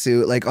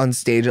pantsuit, like on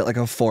stage at like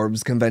a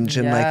Forbes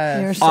convention,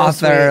 like so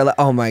author. Like,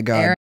 oh my God,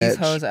 airing these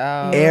hoes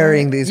out.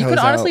 Airing these hoes out. You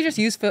could honestly just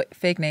use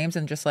fake names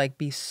and just like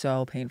be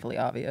so painfully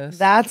obvious.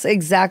 That's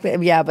exactly,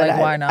 but like,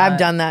 why not? I've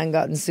done that and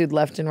gotten sued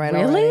left and right.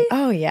 Really? Already.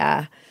 Oh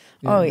yeah.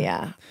 Oh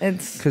yeah.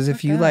 It's because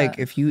if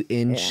you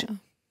inch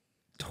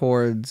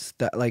towards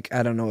that, like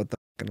I don't know what the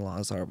fucking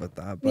laws are with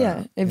that.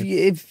 But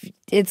if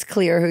it's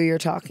clear who you're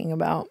talking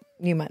about,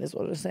 you might as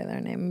well just say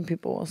their name and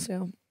people will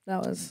sue.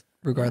 That was.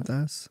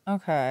 Regardless.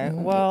 Okay.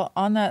 Well,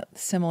 on that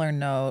similar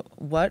note,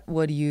 what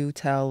would you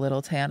tell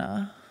little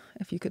Tana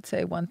if you could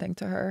say one thing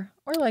to her,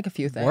 or like a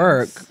few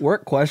things?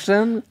 Work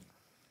question.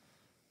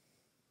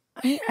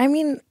 I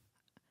mean,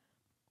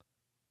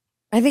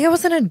 I think I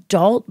was an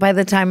adult by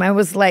the time I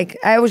was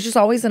just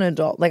always an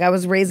adult. Like I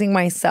was raising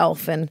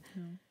myself, and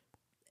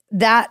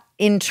that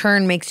in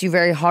turn makes you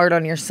very hard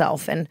on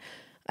yourself. And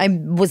I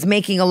was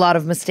making a lot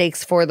of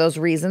mistakes for those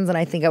reasons. And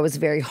I think I was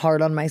very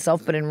hard on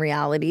myself. But in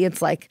reality,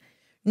 it's like,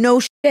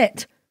 no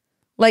shit.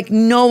 Like,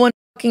 no one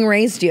fucking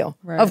raised you.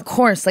 Right. Of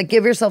course. Like,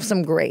 give yourself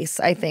some grace,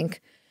 I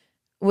think,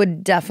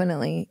 would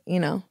definitely, you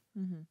know,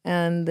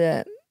 and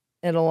that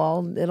it'll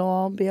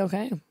all be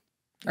okay.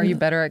 Are you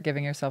better at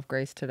giving yourself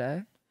grace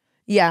today?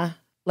 Yeah.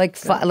 Like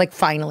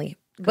finally.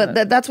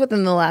 But that's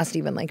within the last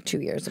even like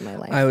 2 years of my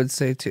life. I would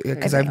say too,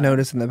 because I've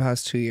noticed in the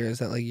past 2 years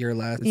that like your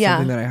last is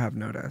something that I have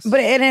noticed. But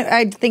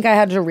I think I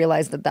had to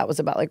realize that was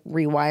about like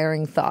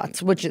rewiring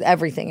thoughts, which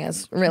everything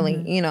is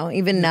really, you know,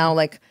 even now,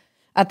 like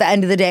at the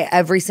end of the day,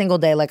 every single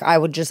day, like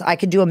I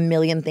could do a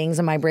million things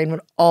and my brain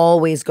would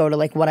always go to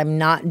like what I'm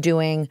not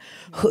doing,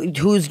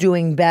 who's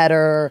doing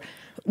better,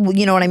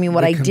 you know what I mean,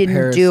 what I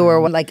didn't do, or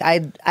what, like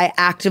I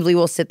actively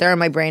will sit there in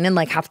my brain and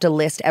like have to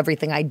list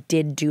everything I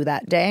did do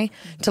that day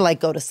to like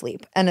go to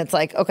sleep. And it's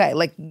like, okay,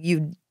 like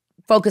you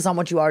focus on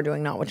what you are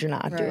doing, not what you're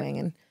not doing,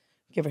 and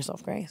give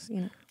yourself grace,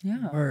 you know.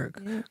 Yeah.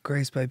 Work. Yeah.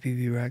 Grace by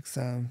PV Rex.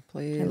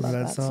 Please. I love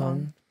that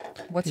song.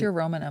 What's your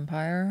Roman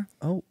Empire?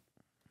 Oh.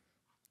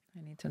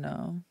 I need to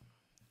know.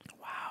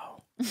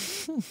 Wow.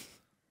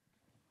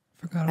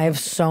 Forgot. I have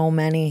so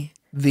many.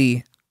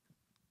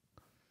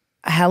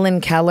 Helen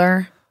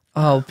Keller.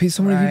 Oh,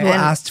 so many people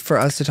asked for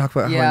us to talk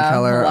about Helen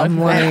Keller. I'm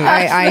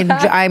like,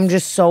 I'm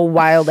just so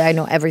wild. I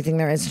know everything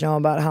there is to know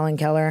about Helen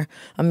Keller.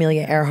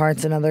 Amelia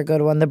Earhart's another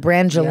good one. The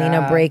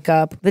Brangelina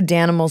breakup. The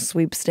Danimals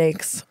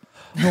sweepstakes.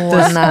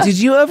 Did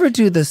you ever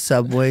do the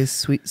Subway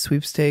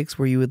sweepstakes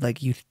where you would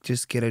like you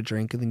just get a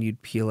drink and then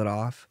you'd peel it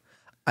off?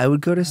 I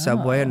would go to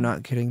Subway and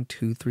not kidding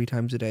 2-3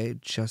 times a day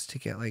just to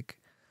get like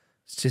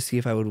to see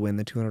if I would win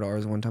the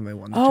 $200. One time I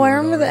won the $200. Oh, I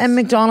remember that. And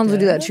McDonald's would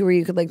do that too, where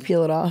you could like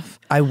peel it off.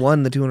 I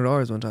won the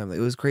 $200 one time. It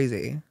was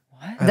crazy.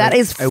 What? That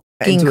is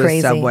fucking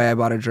crazy. A Subway, I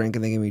bought a drink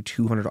and they gave me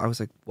 $200. I was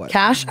like, what?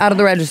 Cash out of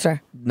the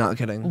register. Not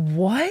kidding.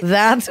 What?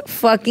 That's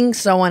fucking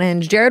so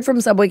unhinged. Jared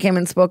from Subway came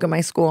and spoke at my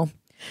school.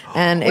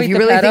 And Wait, if you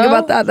really think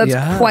about that,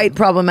 that's quite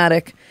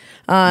problematic.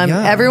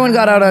 Everyone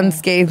got out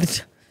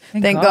unscathed.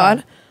 Thank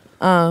God.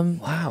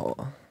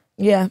 Wow.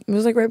 Yeah, it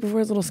was like right before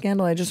his little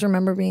scandal. I just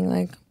remember being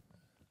like,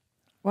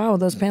 wow,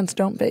 those pants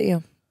don't fit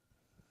you.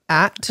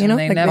 You know,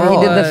 like he did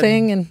the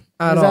thing and he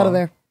was out of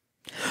there.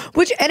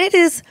 And it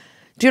is,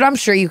 dude, I'm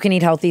sure you can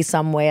eat healthy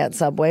some way at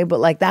Subway, but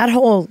like that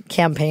whole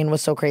campaign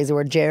was so crazy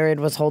where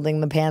Jared was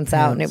holding the pants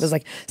out and it was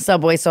like,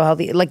 Subway so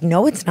healthy. Like,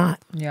 no, it's not.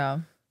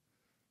 Yeah.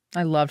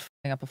 I loved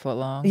f***ing up a foot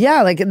long.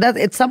 Yeah, like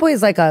that. Subway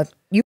is like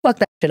you fuck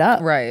that shit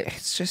up. Right.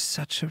 It's just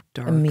such a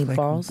dark,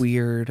 meatballs. Like,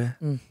 weird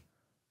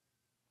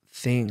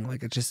thing.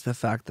 Like, it's just the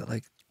fact that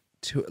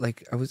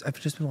I've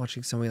just been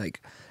watching so many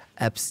like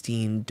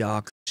Epstein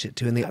docs shit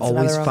too, and they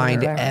always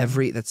find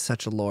that's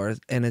such a lore,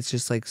 and it's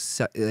just like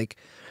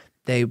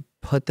they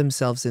put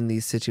themselves in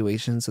these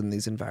situations in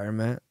these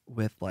environment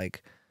with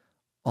like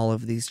all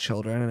of these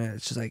children, and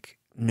it's just like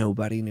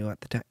nobody knew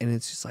at the time, and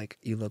it's just like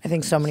you look. I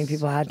think so many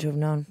people had to have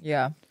known.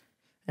 Yeah,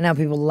 and now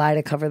people lie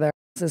to cover their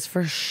asses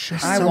for sure.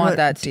 I want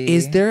that tea.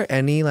 Is there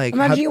any like?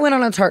 Imagine you went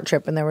on a tart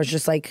trip and there was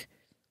just like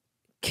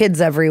kids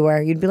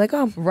everywhere. You'd be like,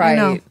 oh, right. I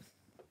know.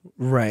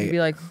 Right. You'd be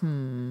like,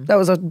 That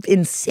was an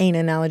insane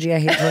analogy. I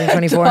hate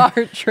 2024.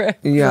 Tart trip.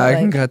 Yeah, I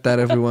can cut that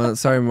if we want.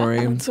 Sorry,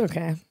 Maureen. It's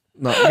okay.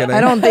 Not kidding. I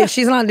don't think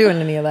she's not doing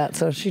any of that,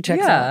 so she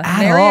checks out.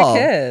 Marry a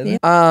kid.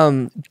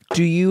 Yeah.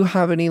 Do you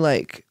have any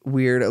like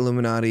weird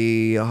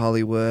Illuminati,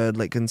 Hollywood,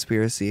 like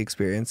conspiracy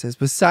experiences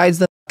besides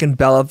the fucking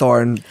Bella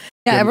Thorne?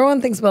 Yeah,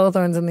 everyone thinks Bella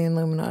Thorne's in the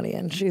Illuminati,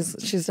 and she's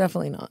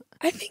definitely not.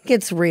 I think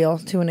it's real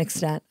to an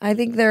extent. I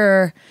think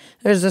there's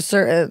a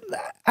certain.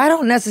 I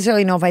don't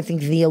necessarily know if I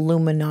think the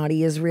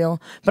Illuminati is real,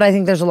 but I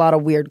think there's a lot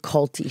of weird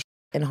culty shit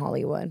in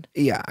Hollywood.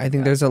 Yeah, I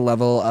think there's a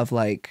level of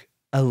like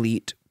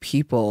elite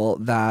people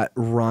that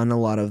run a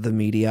lot of the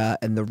media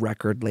and the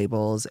record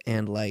labels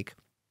and like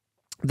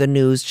the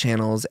news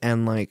channels,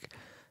 and like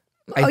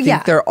I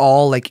think they're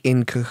all like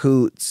in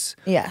cahoots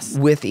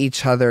with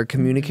each other,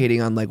 communicating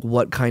on like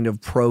what kind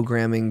of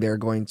programming they're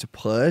going to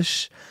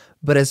push.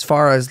 But as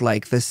far as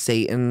like the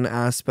Satan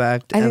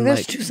aspect, I think there's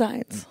like, two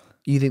sides.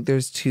 You think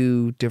there's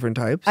two different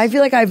types? I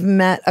feel like I've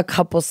met a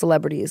couple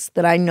celebrities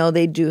that I know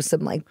they do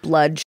some like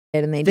blood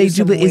shit, and they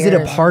do. But is it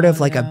a part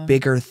of like a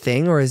bigger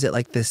thing, or is it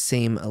like the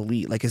same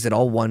elite? Like, is it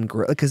all one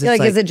group? Because it's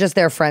like, is it just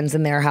their friends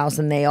in their house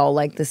and they all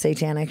like the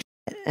satanic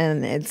shit,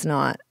 and it's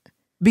not?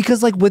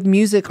 Because like with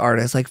music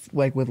artists,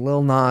 like with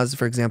Lil Nas,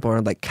 for example,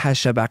 or like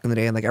Kesha back in the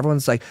day, and like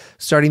everyone's like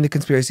starting the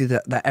conspiracy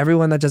that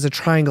everyone that does a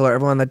triangle or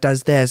everyone that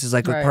does this is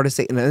like a part of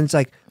Satan. And it's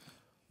like,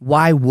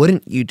 why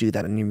wouldn't you do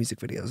that in your music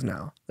videos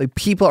now? Like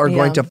people are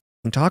going to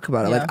talk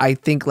about it. Like I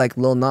think like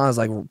Lil Nas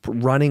like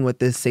running with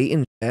this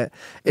Satan shit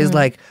is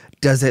like,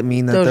 does it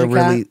mean that Doja they're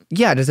really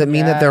Cat. does it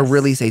mean that they're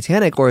really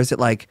satanic, or is it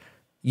like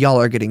y'all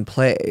are getting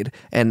played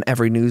and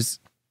every news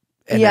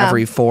and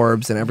every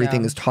Forbes and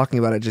everything is talking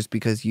about it just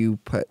because you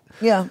put.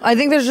 Yeah, I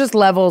think there's just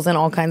levels in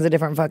all kinds of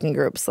different fucking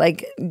groups.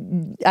 Like,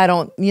 I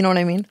don't, you know what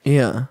I mean?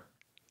 Yeah.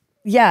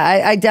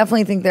 Yeah, I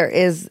definitely think there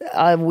is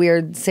a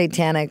weird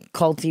satanic,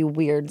 culty,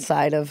 weird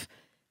side of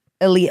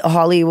elite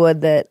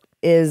Hollywood that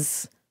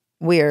is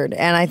weird.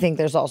 And I think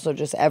there's also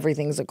just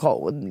everything's a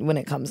cult when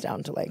it comes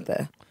down to like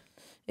the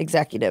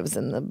executives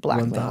and the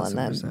blackmail and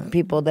the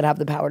people that have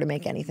the power to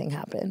make anything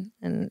happen.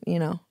 And, you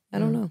know, I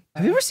don't know.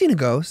 Have you ever seen a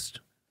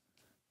ghost?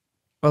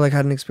 Or like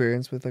had an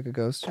experience with like a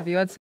ghost? Have you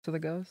had sex with a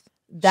ghost?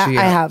 That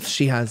I have.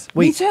 She has.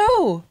 Me Wait.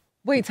 too.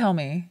 Wait, tell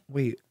me.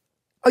 Wait.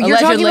 Oh, you're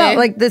talking about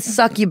like the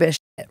succubus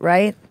shit,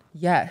 right?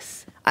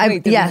 Yes.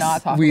 Wait, did yes. we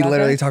not talk We about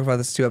literally this? talked about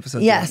this 2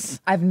 episodes Yes.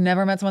 ago. I've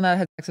never met someone that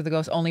had sex with a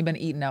ghost, only been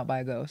eaten out by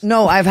a ghost.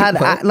 No, I've had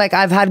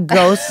I've had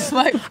ghosts.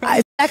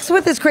 Sex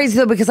with is crazy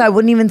though, because I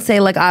wouldn't even say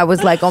like I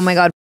was like, oh my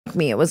God, fuck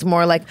me. It was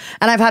more like,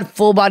 and I've had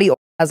full body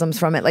orgasms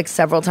from it like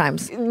several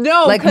times.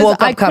 No, like because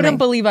I couldn't coming.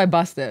 believe I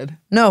busted.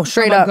 No,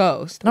 straight from a up.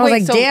 ghost. And I was Wait,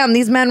 like, so- damn,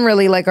 these men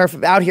really like are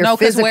out here No,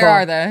 because physical. where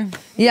are they?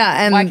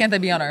 Yeah, and Why can't they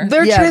be on Earth?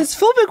 They're Yeah.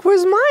 transphobic.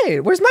 Where's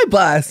mine? Where's my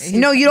bus?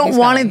 no, you don't he's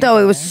want coming, it though.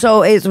 It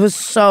he's was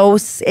so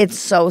it's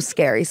so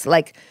scary. So,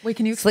 like, Wait,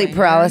 can you sleep explain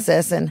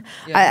paralysis, and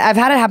I've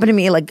had it happen to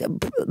me like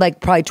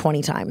probably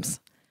 20 times.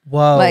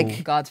 Whoa.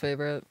 Like, God's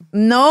favorite.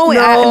 no,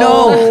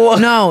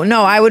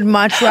 I would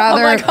much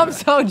rather. I'm like, I'm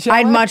so jealous.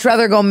 I'd much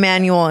rather go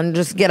manual and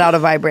just get out a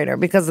vibrator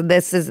because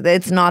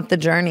it's not the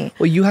journey.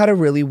 Well, you had a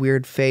really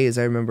weird phase.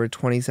 I remember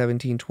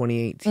 2017,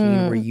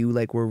 2018, where you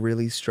like were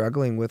really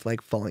struggling with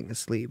like falling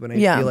asleep. And I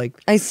feel like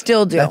I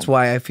still do. that's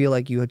why I feel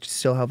like you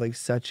still have like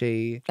such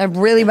a. I have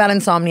really bad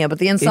insomnia, but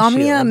the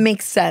insomnia Issue.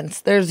 makes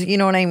sense. There's, you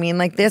know what I mean?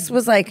 Like this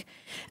was like,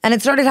 and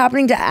it started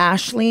happening to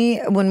Ashley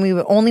when we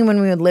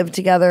would live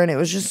together, and it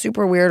was just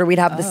super weird. Or we'd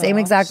have the same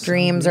exact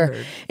dreams, or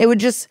it would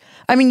just.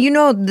 I mean, you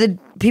know, the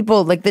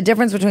people like the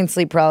difference between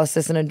sleep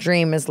paralysis and a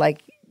dream is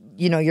like,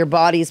 you know, your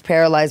body's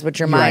paralyzed, but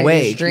your mind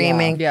is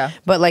dreaming. Yeah.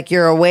 But like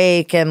you're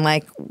awake and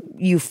like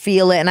you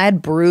feel it. And I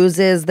had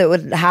bruises that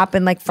would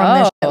happen like from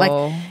this shit.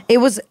 Like it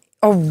was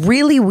a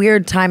really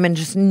weird time, and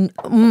just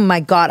oh my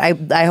God,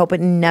 I hope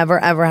it never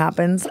ever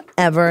happens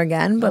ever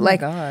again. But like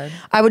God.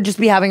 I would just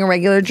be having a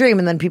regular dream,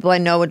 and then people I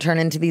know would turn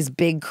into these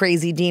big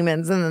crazy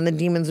demons, and then the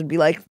demons would be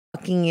like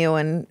fucking you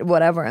and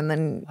whatever, and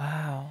then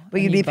but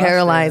you'd be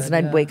paralyzed, and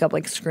I'd wake up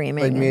like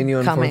screaming. Like me and you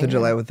on 4th coming. of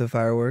July with the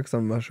fireworks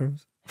on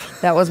mushrooms.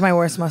 That was my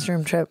worst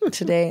mushroom trip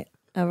to date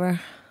ever.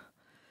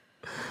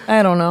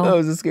 I don't know. That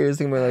was the scariest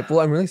thing in my life. Well,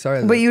 I'm really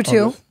sorry. But you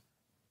too?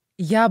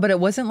 Yeah, but it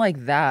wasn't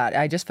like that.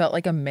 I just felt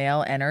like a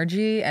male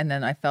energy, and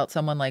then I felt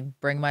someone like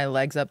bring my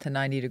legs up to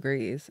 90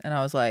 degrees, and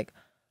I was like,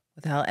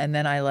 what the hell? And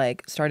then I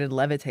like started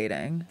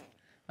levitating.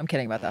 I'm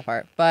kidding about that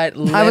part, but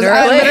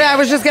literally, I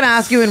was just gonna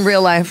ask you in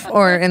real life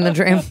or in the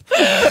dream.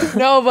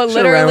 no, but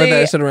Should've ran with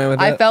literally, it, should've ran with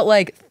I it. felt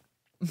like,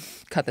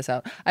 cut this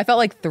out. I felt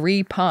like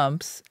 3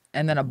 pumps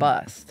and then a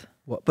bust.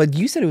 Well, but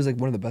you said it was like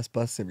one of the best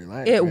busts of your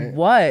life. It right?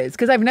 was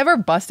because I've never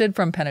busted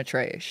from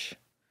penetration.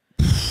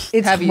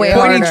 It's Have you? way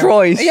Point harder.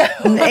 Troy's. Yeah.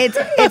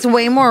 It's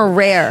way more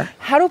rare.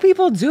 How do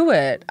people do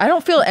it? I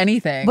don't feel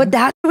anything. But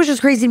that was just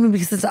crazy to me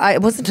because I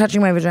wasn't touching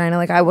my vagina.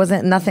 Like I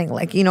wasn't nothing.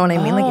 Like you know what I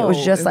mean? Like it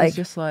was just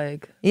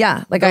like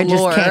yeah. Like I just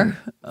lore. came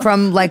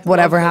from like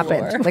whatever Love the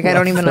happened. lore. Like I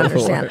don't even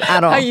understand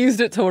at all. I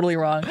used it totally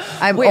wrong.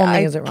 I've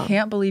only used it wrong. I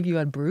can't believe you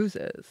had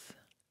bruises.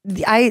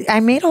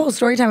 I made a whole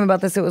story time about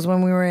this. It was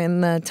when we were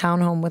in the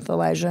townhome with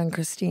Elijah and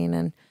Christine,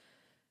 and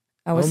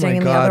I was staying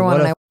in the other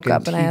one, and I woke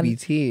up and I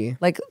had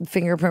like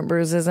fingerprint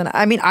bruises. And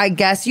I mean, I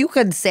guess you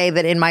could say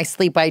that in my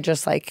sleep, I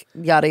just like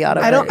yada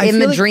yada. In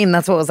the dream,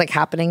 that's what was like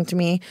happening to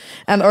me,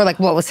 and or like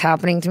what was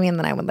happening to me, and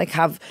then I would like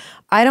have,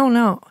 I don't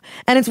know.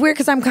 And it's weird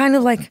because I'm kind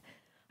of like,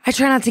 I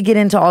try not to get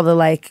into all the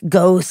like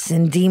ghosts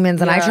and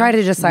demons, and I try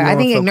to just like, I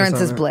think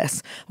ignorance is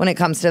bliss when it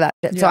comes to that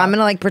shit. So I'm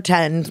gonna like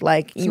pretend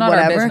like It's not our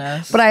whatever.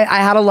 business. But I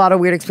had a lot of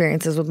weird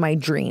experiences with my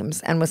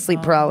dreams and with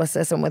sleep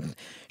paralysis and with shit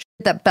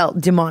that felt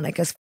demonic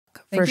as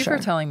Thank for you sure.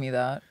 for telling me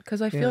that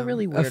because I feel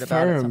really weird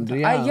Affirmed, about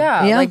it.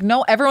 yeah. Yeah. Like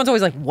no, everyone's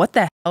always like, "What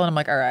the hell?" And I'm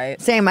like, "All right,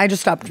 Same. I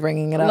just stopped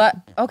bringing it up.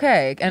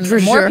 okay." And For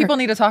more sure. people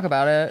need to talk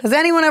about it. Has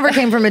anyone ever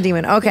came from a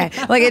demon? Okay.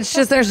 Like it's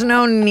just there's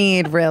no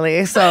need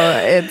really. So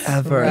it's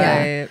Ever.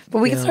 Right. But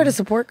we can start a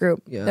support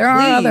group. Yeah. There are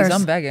Please, others.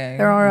 I'm begging.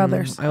 There are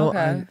others. I'll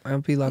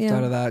be left Yeah.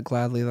 out of that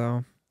gladly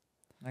though.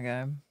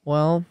 Okay.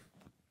 Well,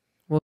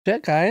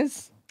 shit,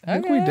 guys. I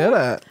think we Okay. did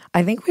it.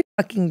 I think we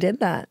fucking did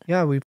that.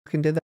 Yeah, we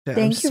fucking did that shit.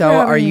 Thank you So for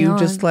having are me you on.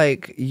 just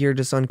like you're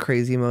just on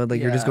crazy mode?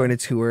 Like you're just Yeah. going to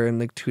tour in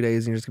like 2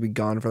 days and you're just gonna be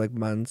gone for like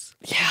months?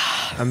 Yeah.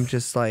 I'm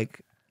just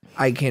like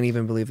I can't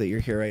even believe that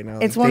you're here right now.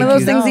 It's Like, one of thank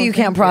those you. things that No, you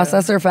can't thank you.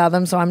 process or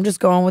fathom. So I'm just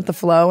going with the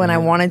flow. And I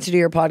wanted to do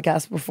your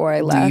podcast before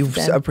I left. Do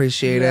you and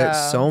appreciate it Yeah.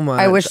 so much?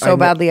 I wish so know-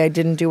 badly I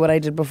didn't do what I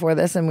did before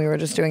this, and we were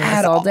just doing this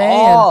At all day.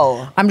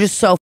 all. And I'm just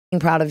so fucking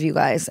proud of you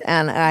guys,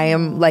 and I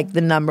am like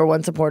the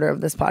 #1 supporter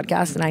of this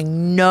podcast, and I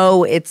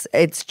know it's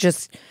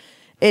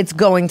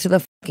going to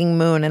the fucking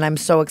moon, and I'm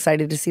so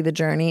excited to see the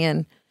journey.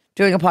 And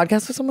doing a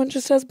podcast with someone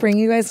just does bring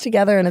you guys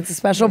together, and it's a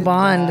special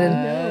bond,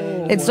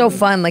 and it's so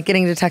fun, like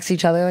getting to text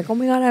each other, like, oh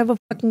my god, I have a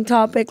fucking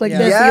topic like this.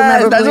 You'll Yes,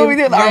 never that's what we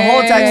believe. did. Our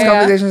whole text Yeah.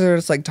 conversations are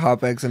just like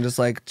topics and just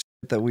like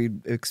that we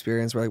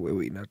experience. We're like,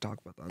 wait, no, talk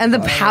about that. And the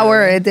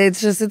power,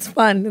 it's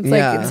fun. It's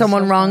like if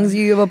someone wrongs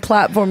you, you have a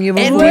platform, you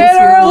have a voice.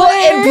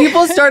 And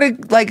people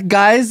started, like,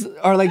 guys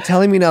are like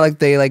telling me now, like,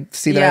 they like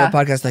see that I have a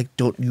podcast, like,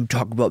 don't you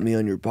talk about me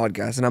on your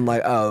podcast. And I'm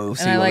like, oh,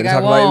 so you want to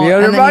talk about me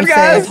on your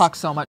podcast? I talk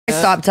so much. I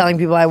stopped telling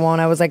people I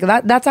won't. I was like,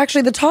 that's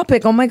actually the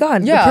topic. Oh my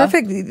God. Yeah.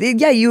 Perfect.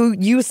 Yeah,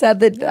 you said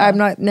that I'm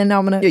not, and now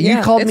I'm going to. Yeah,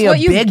 you called me a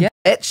big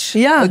bitch.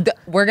 Yeah.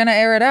 We're going to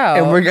air it out.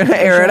 And we're going to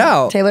air it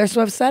out. Taylor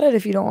Swift said it.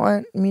 If you don't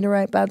want me to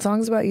write bad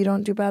songs about you,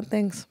 don't do bad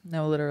things.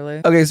 No,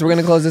 literally. Okay, so we're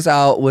going to close this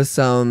out with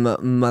some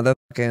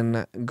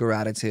motherfucking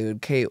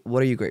gratitude. Kate,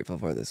 what are you grateful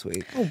for this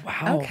week? Oh,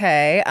 wow.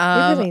 Okay.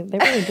 They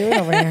really do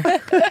it over here.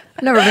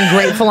 I've never been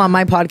grateful on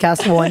my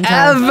podcast one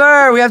time.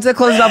 Ever. We have to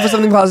close it off with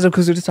something positive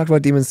because we just talked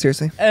about demons,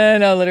 seriously.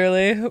 No,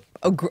 literally.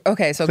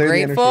 Okay, so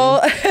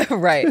grateful.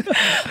 Right.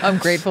 I'm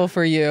grateful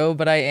for you,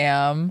 but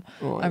I'm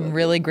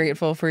really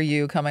grateful for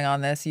you coming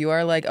on this. You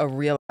are like a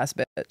real ass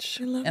bitch.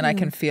 And I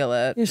can feel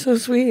it. You're so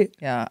sweet.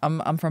 Yeah,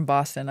 I'm from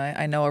Boston.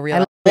 I know a real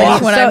ass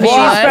bitch when I meet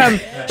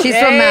one. She's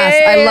from Mass.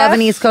 I love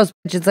an East Coast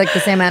bitch. It's like the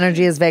same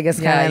energy as Vegas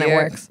kind of, and it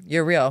works.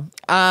 You're real.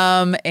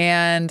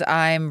 And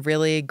I'm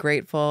really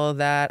grateful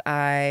that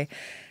I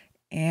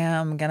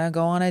am gonna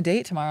go on a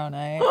date tomorrow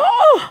night.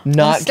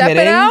 Not step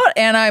kidding. it out,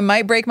 and I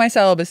might break my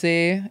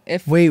celibacy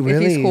if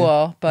he's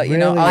cool. But you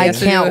know, I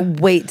can't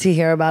wait to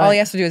hear about it. All he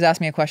has to do is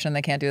ask me a question.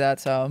 They can't do that.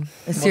 So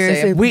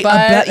seriously,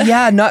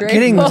 not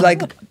kidding.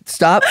 Like,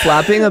 stop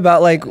flapping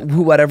about like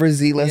whatever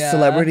Z-list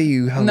celebrity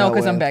you hung out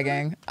because with. I'm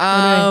begging.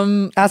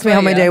 Ask me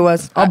how my day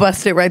was. I'll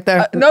bust it right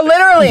there. No,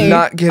 literally.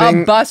 Not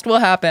kidding. A bust will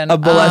happen. A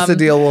blessed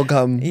deal will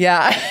come.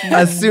 Yeah.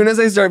 As soon as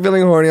I start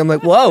feeling horny, I'm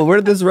like, whoa, where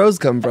did this rose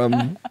come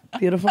from?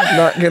 Beautiful.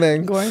 Not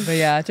kidding. But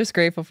yeah, just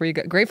grateful for you.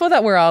 Grateful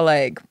that we're all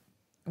like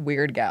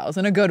weird gals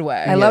in a good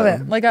way. I love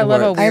it. Like I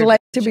love a weird. I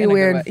like to be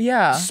weird.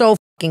 Yeah. So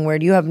fucking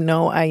weird. You have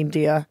no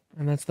idea.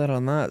 And that's that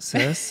on that,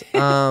 sis.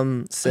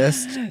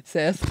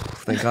 Sis.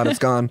 Thank God it's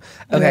gone.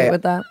 Okay.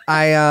 With that.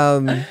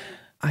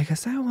 I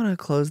guess I want to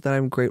close that.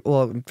 I'm grateful.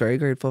 Well, I'm very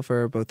grateful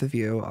for both of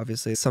you.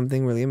 Obviously,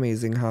 something really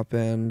amazing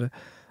happened.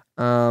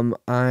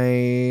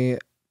 I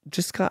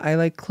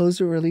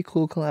closed a really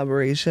cool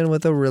collaboration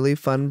with a really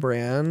fun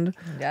brand.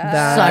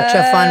 Yeah. Such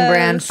a fun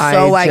brand.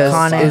 So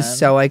iconic. It's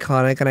so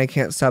iconic, and I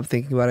can't stop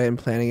thinking about it and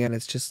planning it.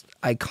 It's just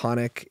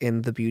iconic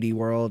in the beauty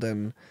world,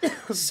 and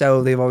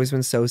so they've always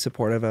been so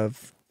supportive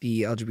of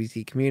the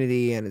LGBT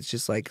community, and it's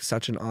just like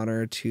such an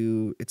honor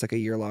to. It's like a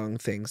year-long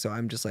thing, so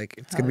I'm just like,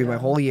 it's gonna be my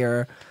whole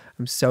year.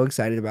 I'm so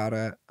excited about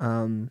it.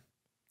 I'm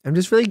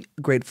just really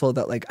grateful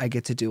that like I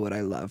get to do what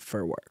I love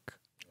for work.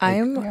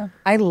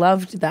 I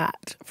loved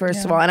that,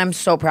 first of all, and I'm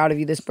so proud of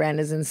you. This brand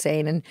is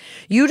insane, and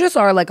you just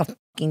are like a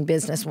fucking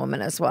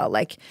businesswoman as well.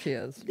 Like, she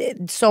is.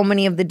 So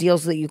many of the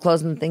deals that you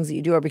close and the things that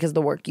you do are because of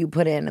the work you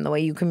put in and the way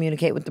you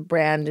communicate with the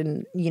brand,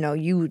 and you know,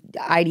 you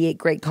ideate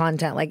great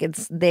content. Like,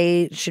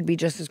 they should be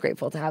just as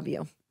grateful to have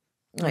you.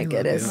 Like,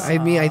 it is. I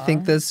mean, I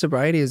think the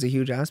sobriety is a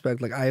huge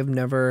aspect. Like, I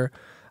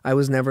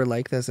was never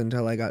like this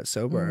until I got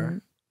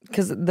sober.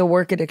 Because the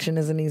work addiction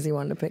is an easy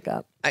one to pick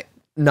up.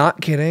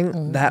 Not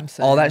kidding.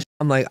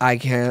 I'm like, I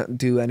can't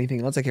do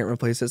anything else. I can't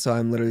replace it. So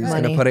I'm literally just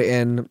gonna put it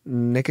in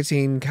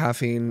nicotine,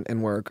 caffeine,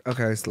 and work.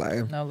 Okay,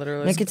 slay. No,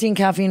 literally. Nicotine,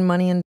 caffeine,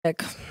 money, and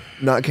dick.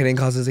 Not kidding.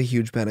 Causes a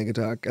huge panic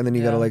attack, and then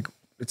you gotta like,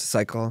 it's a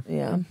cycle.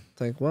 Yeah, it's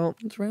like, well,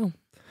 it's real.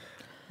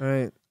 All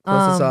right,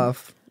 close us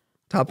off.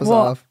 Top us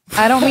off.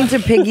 I don't mean to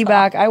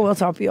piggyback. I will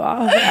top you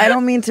off. I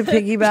don't mean to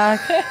piggyback.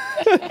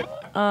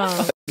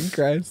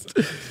 Christ.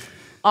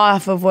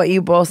 Off of what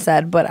you both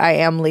said, but I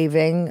am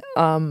leaving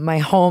my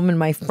home and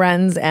my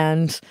friends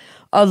and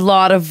a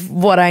lot of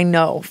what I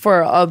know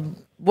for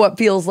what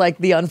feels like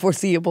the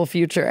unforeseeable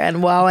future.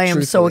 And while I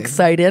am so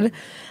excited,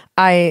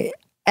 I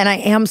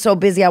am so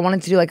busy. I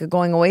wanted to do like a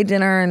going away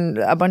dinner and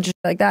a bunch of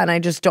like that, and I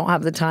just don't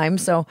have the time.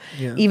 So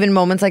even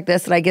moments like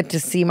this that I get to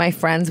see my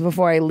friends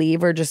before I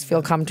leave or just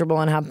feel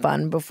comfortable and have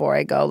fun before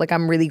I go. Like,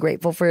 I'm really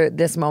grateful for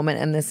this moment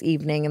and this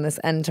evening and this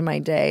end to my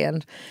day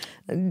and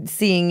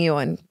seeing you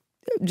and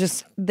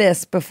just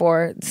this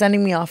before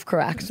sending me off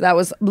correct. That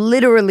was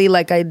literally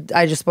like I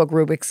just spoke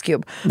Rubik's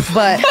Cube.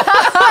 But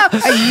I'm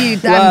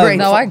grateful.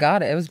 No, I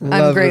got it. It was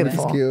I'm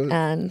grateful.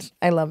 And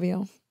I love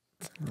you.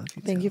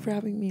 Thank you for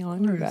having me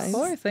on, you guys. Of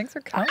course. Thanks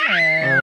for coming.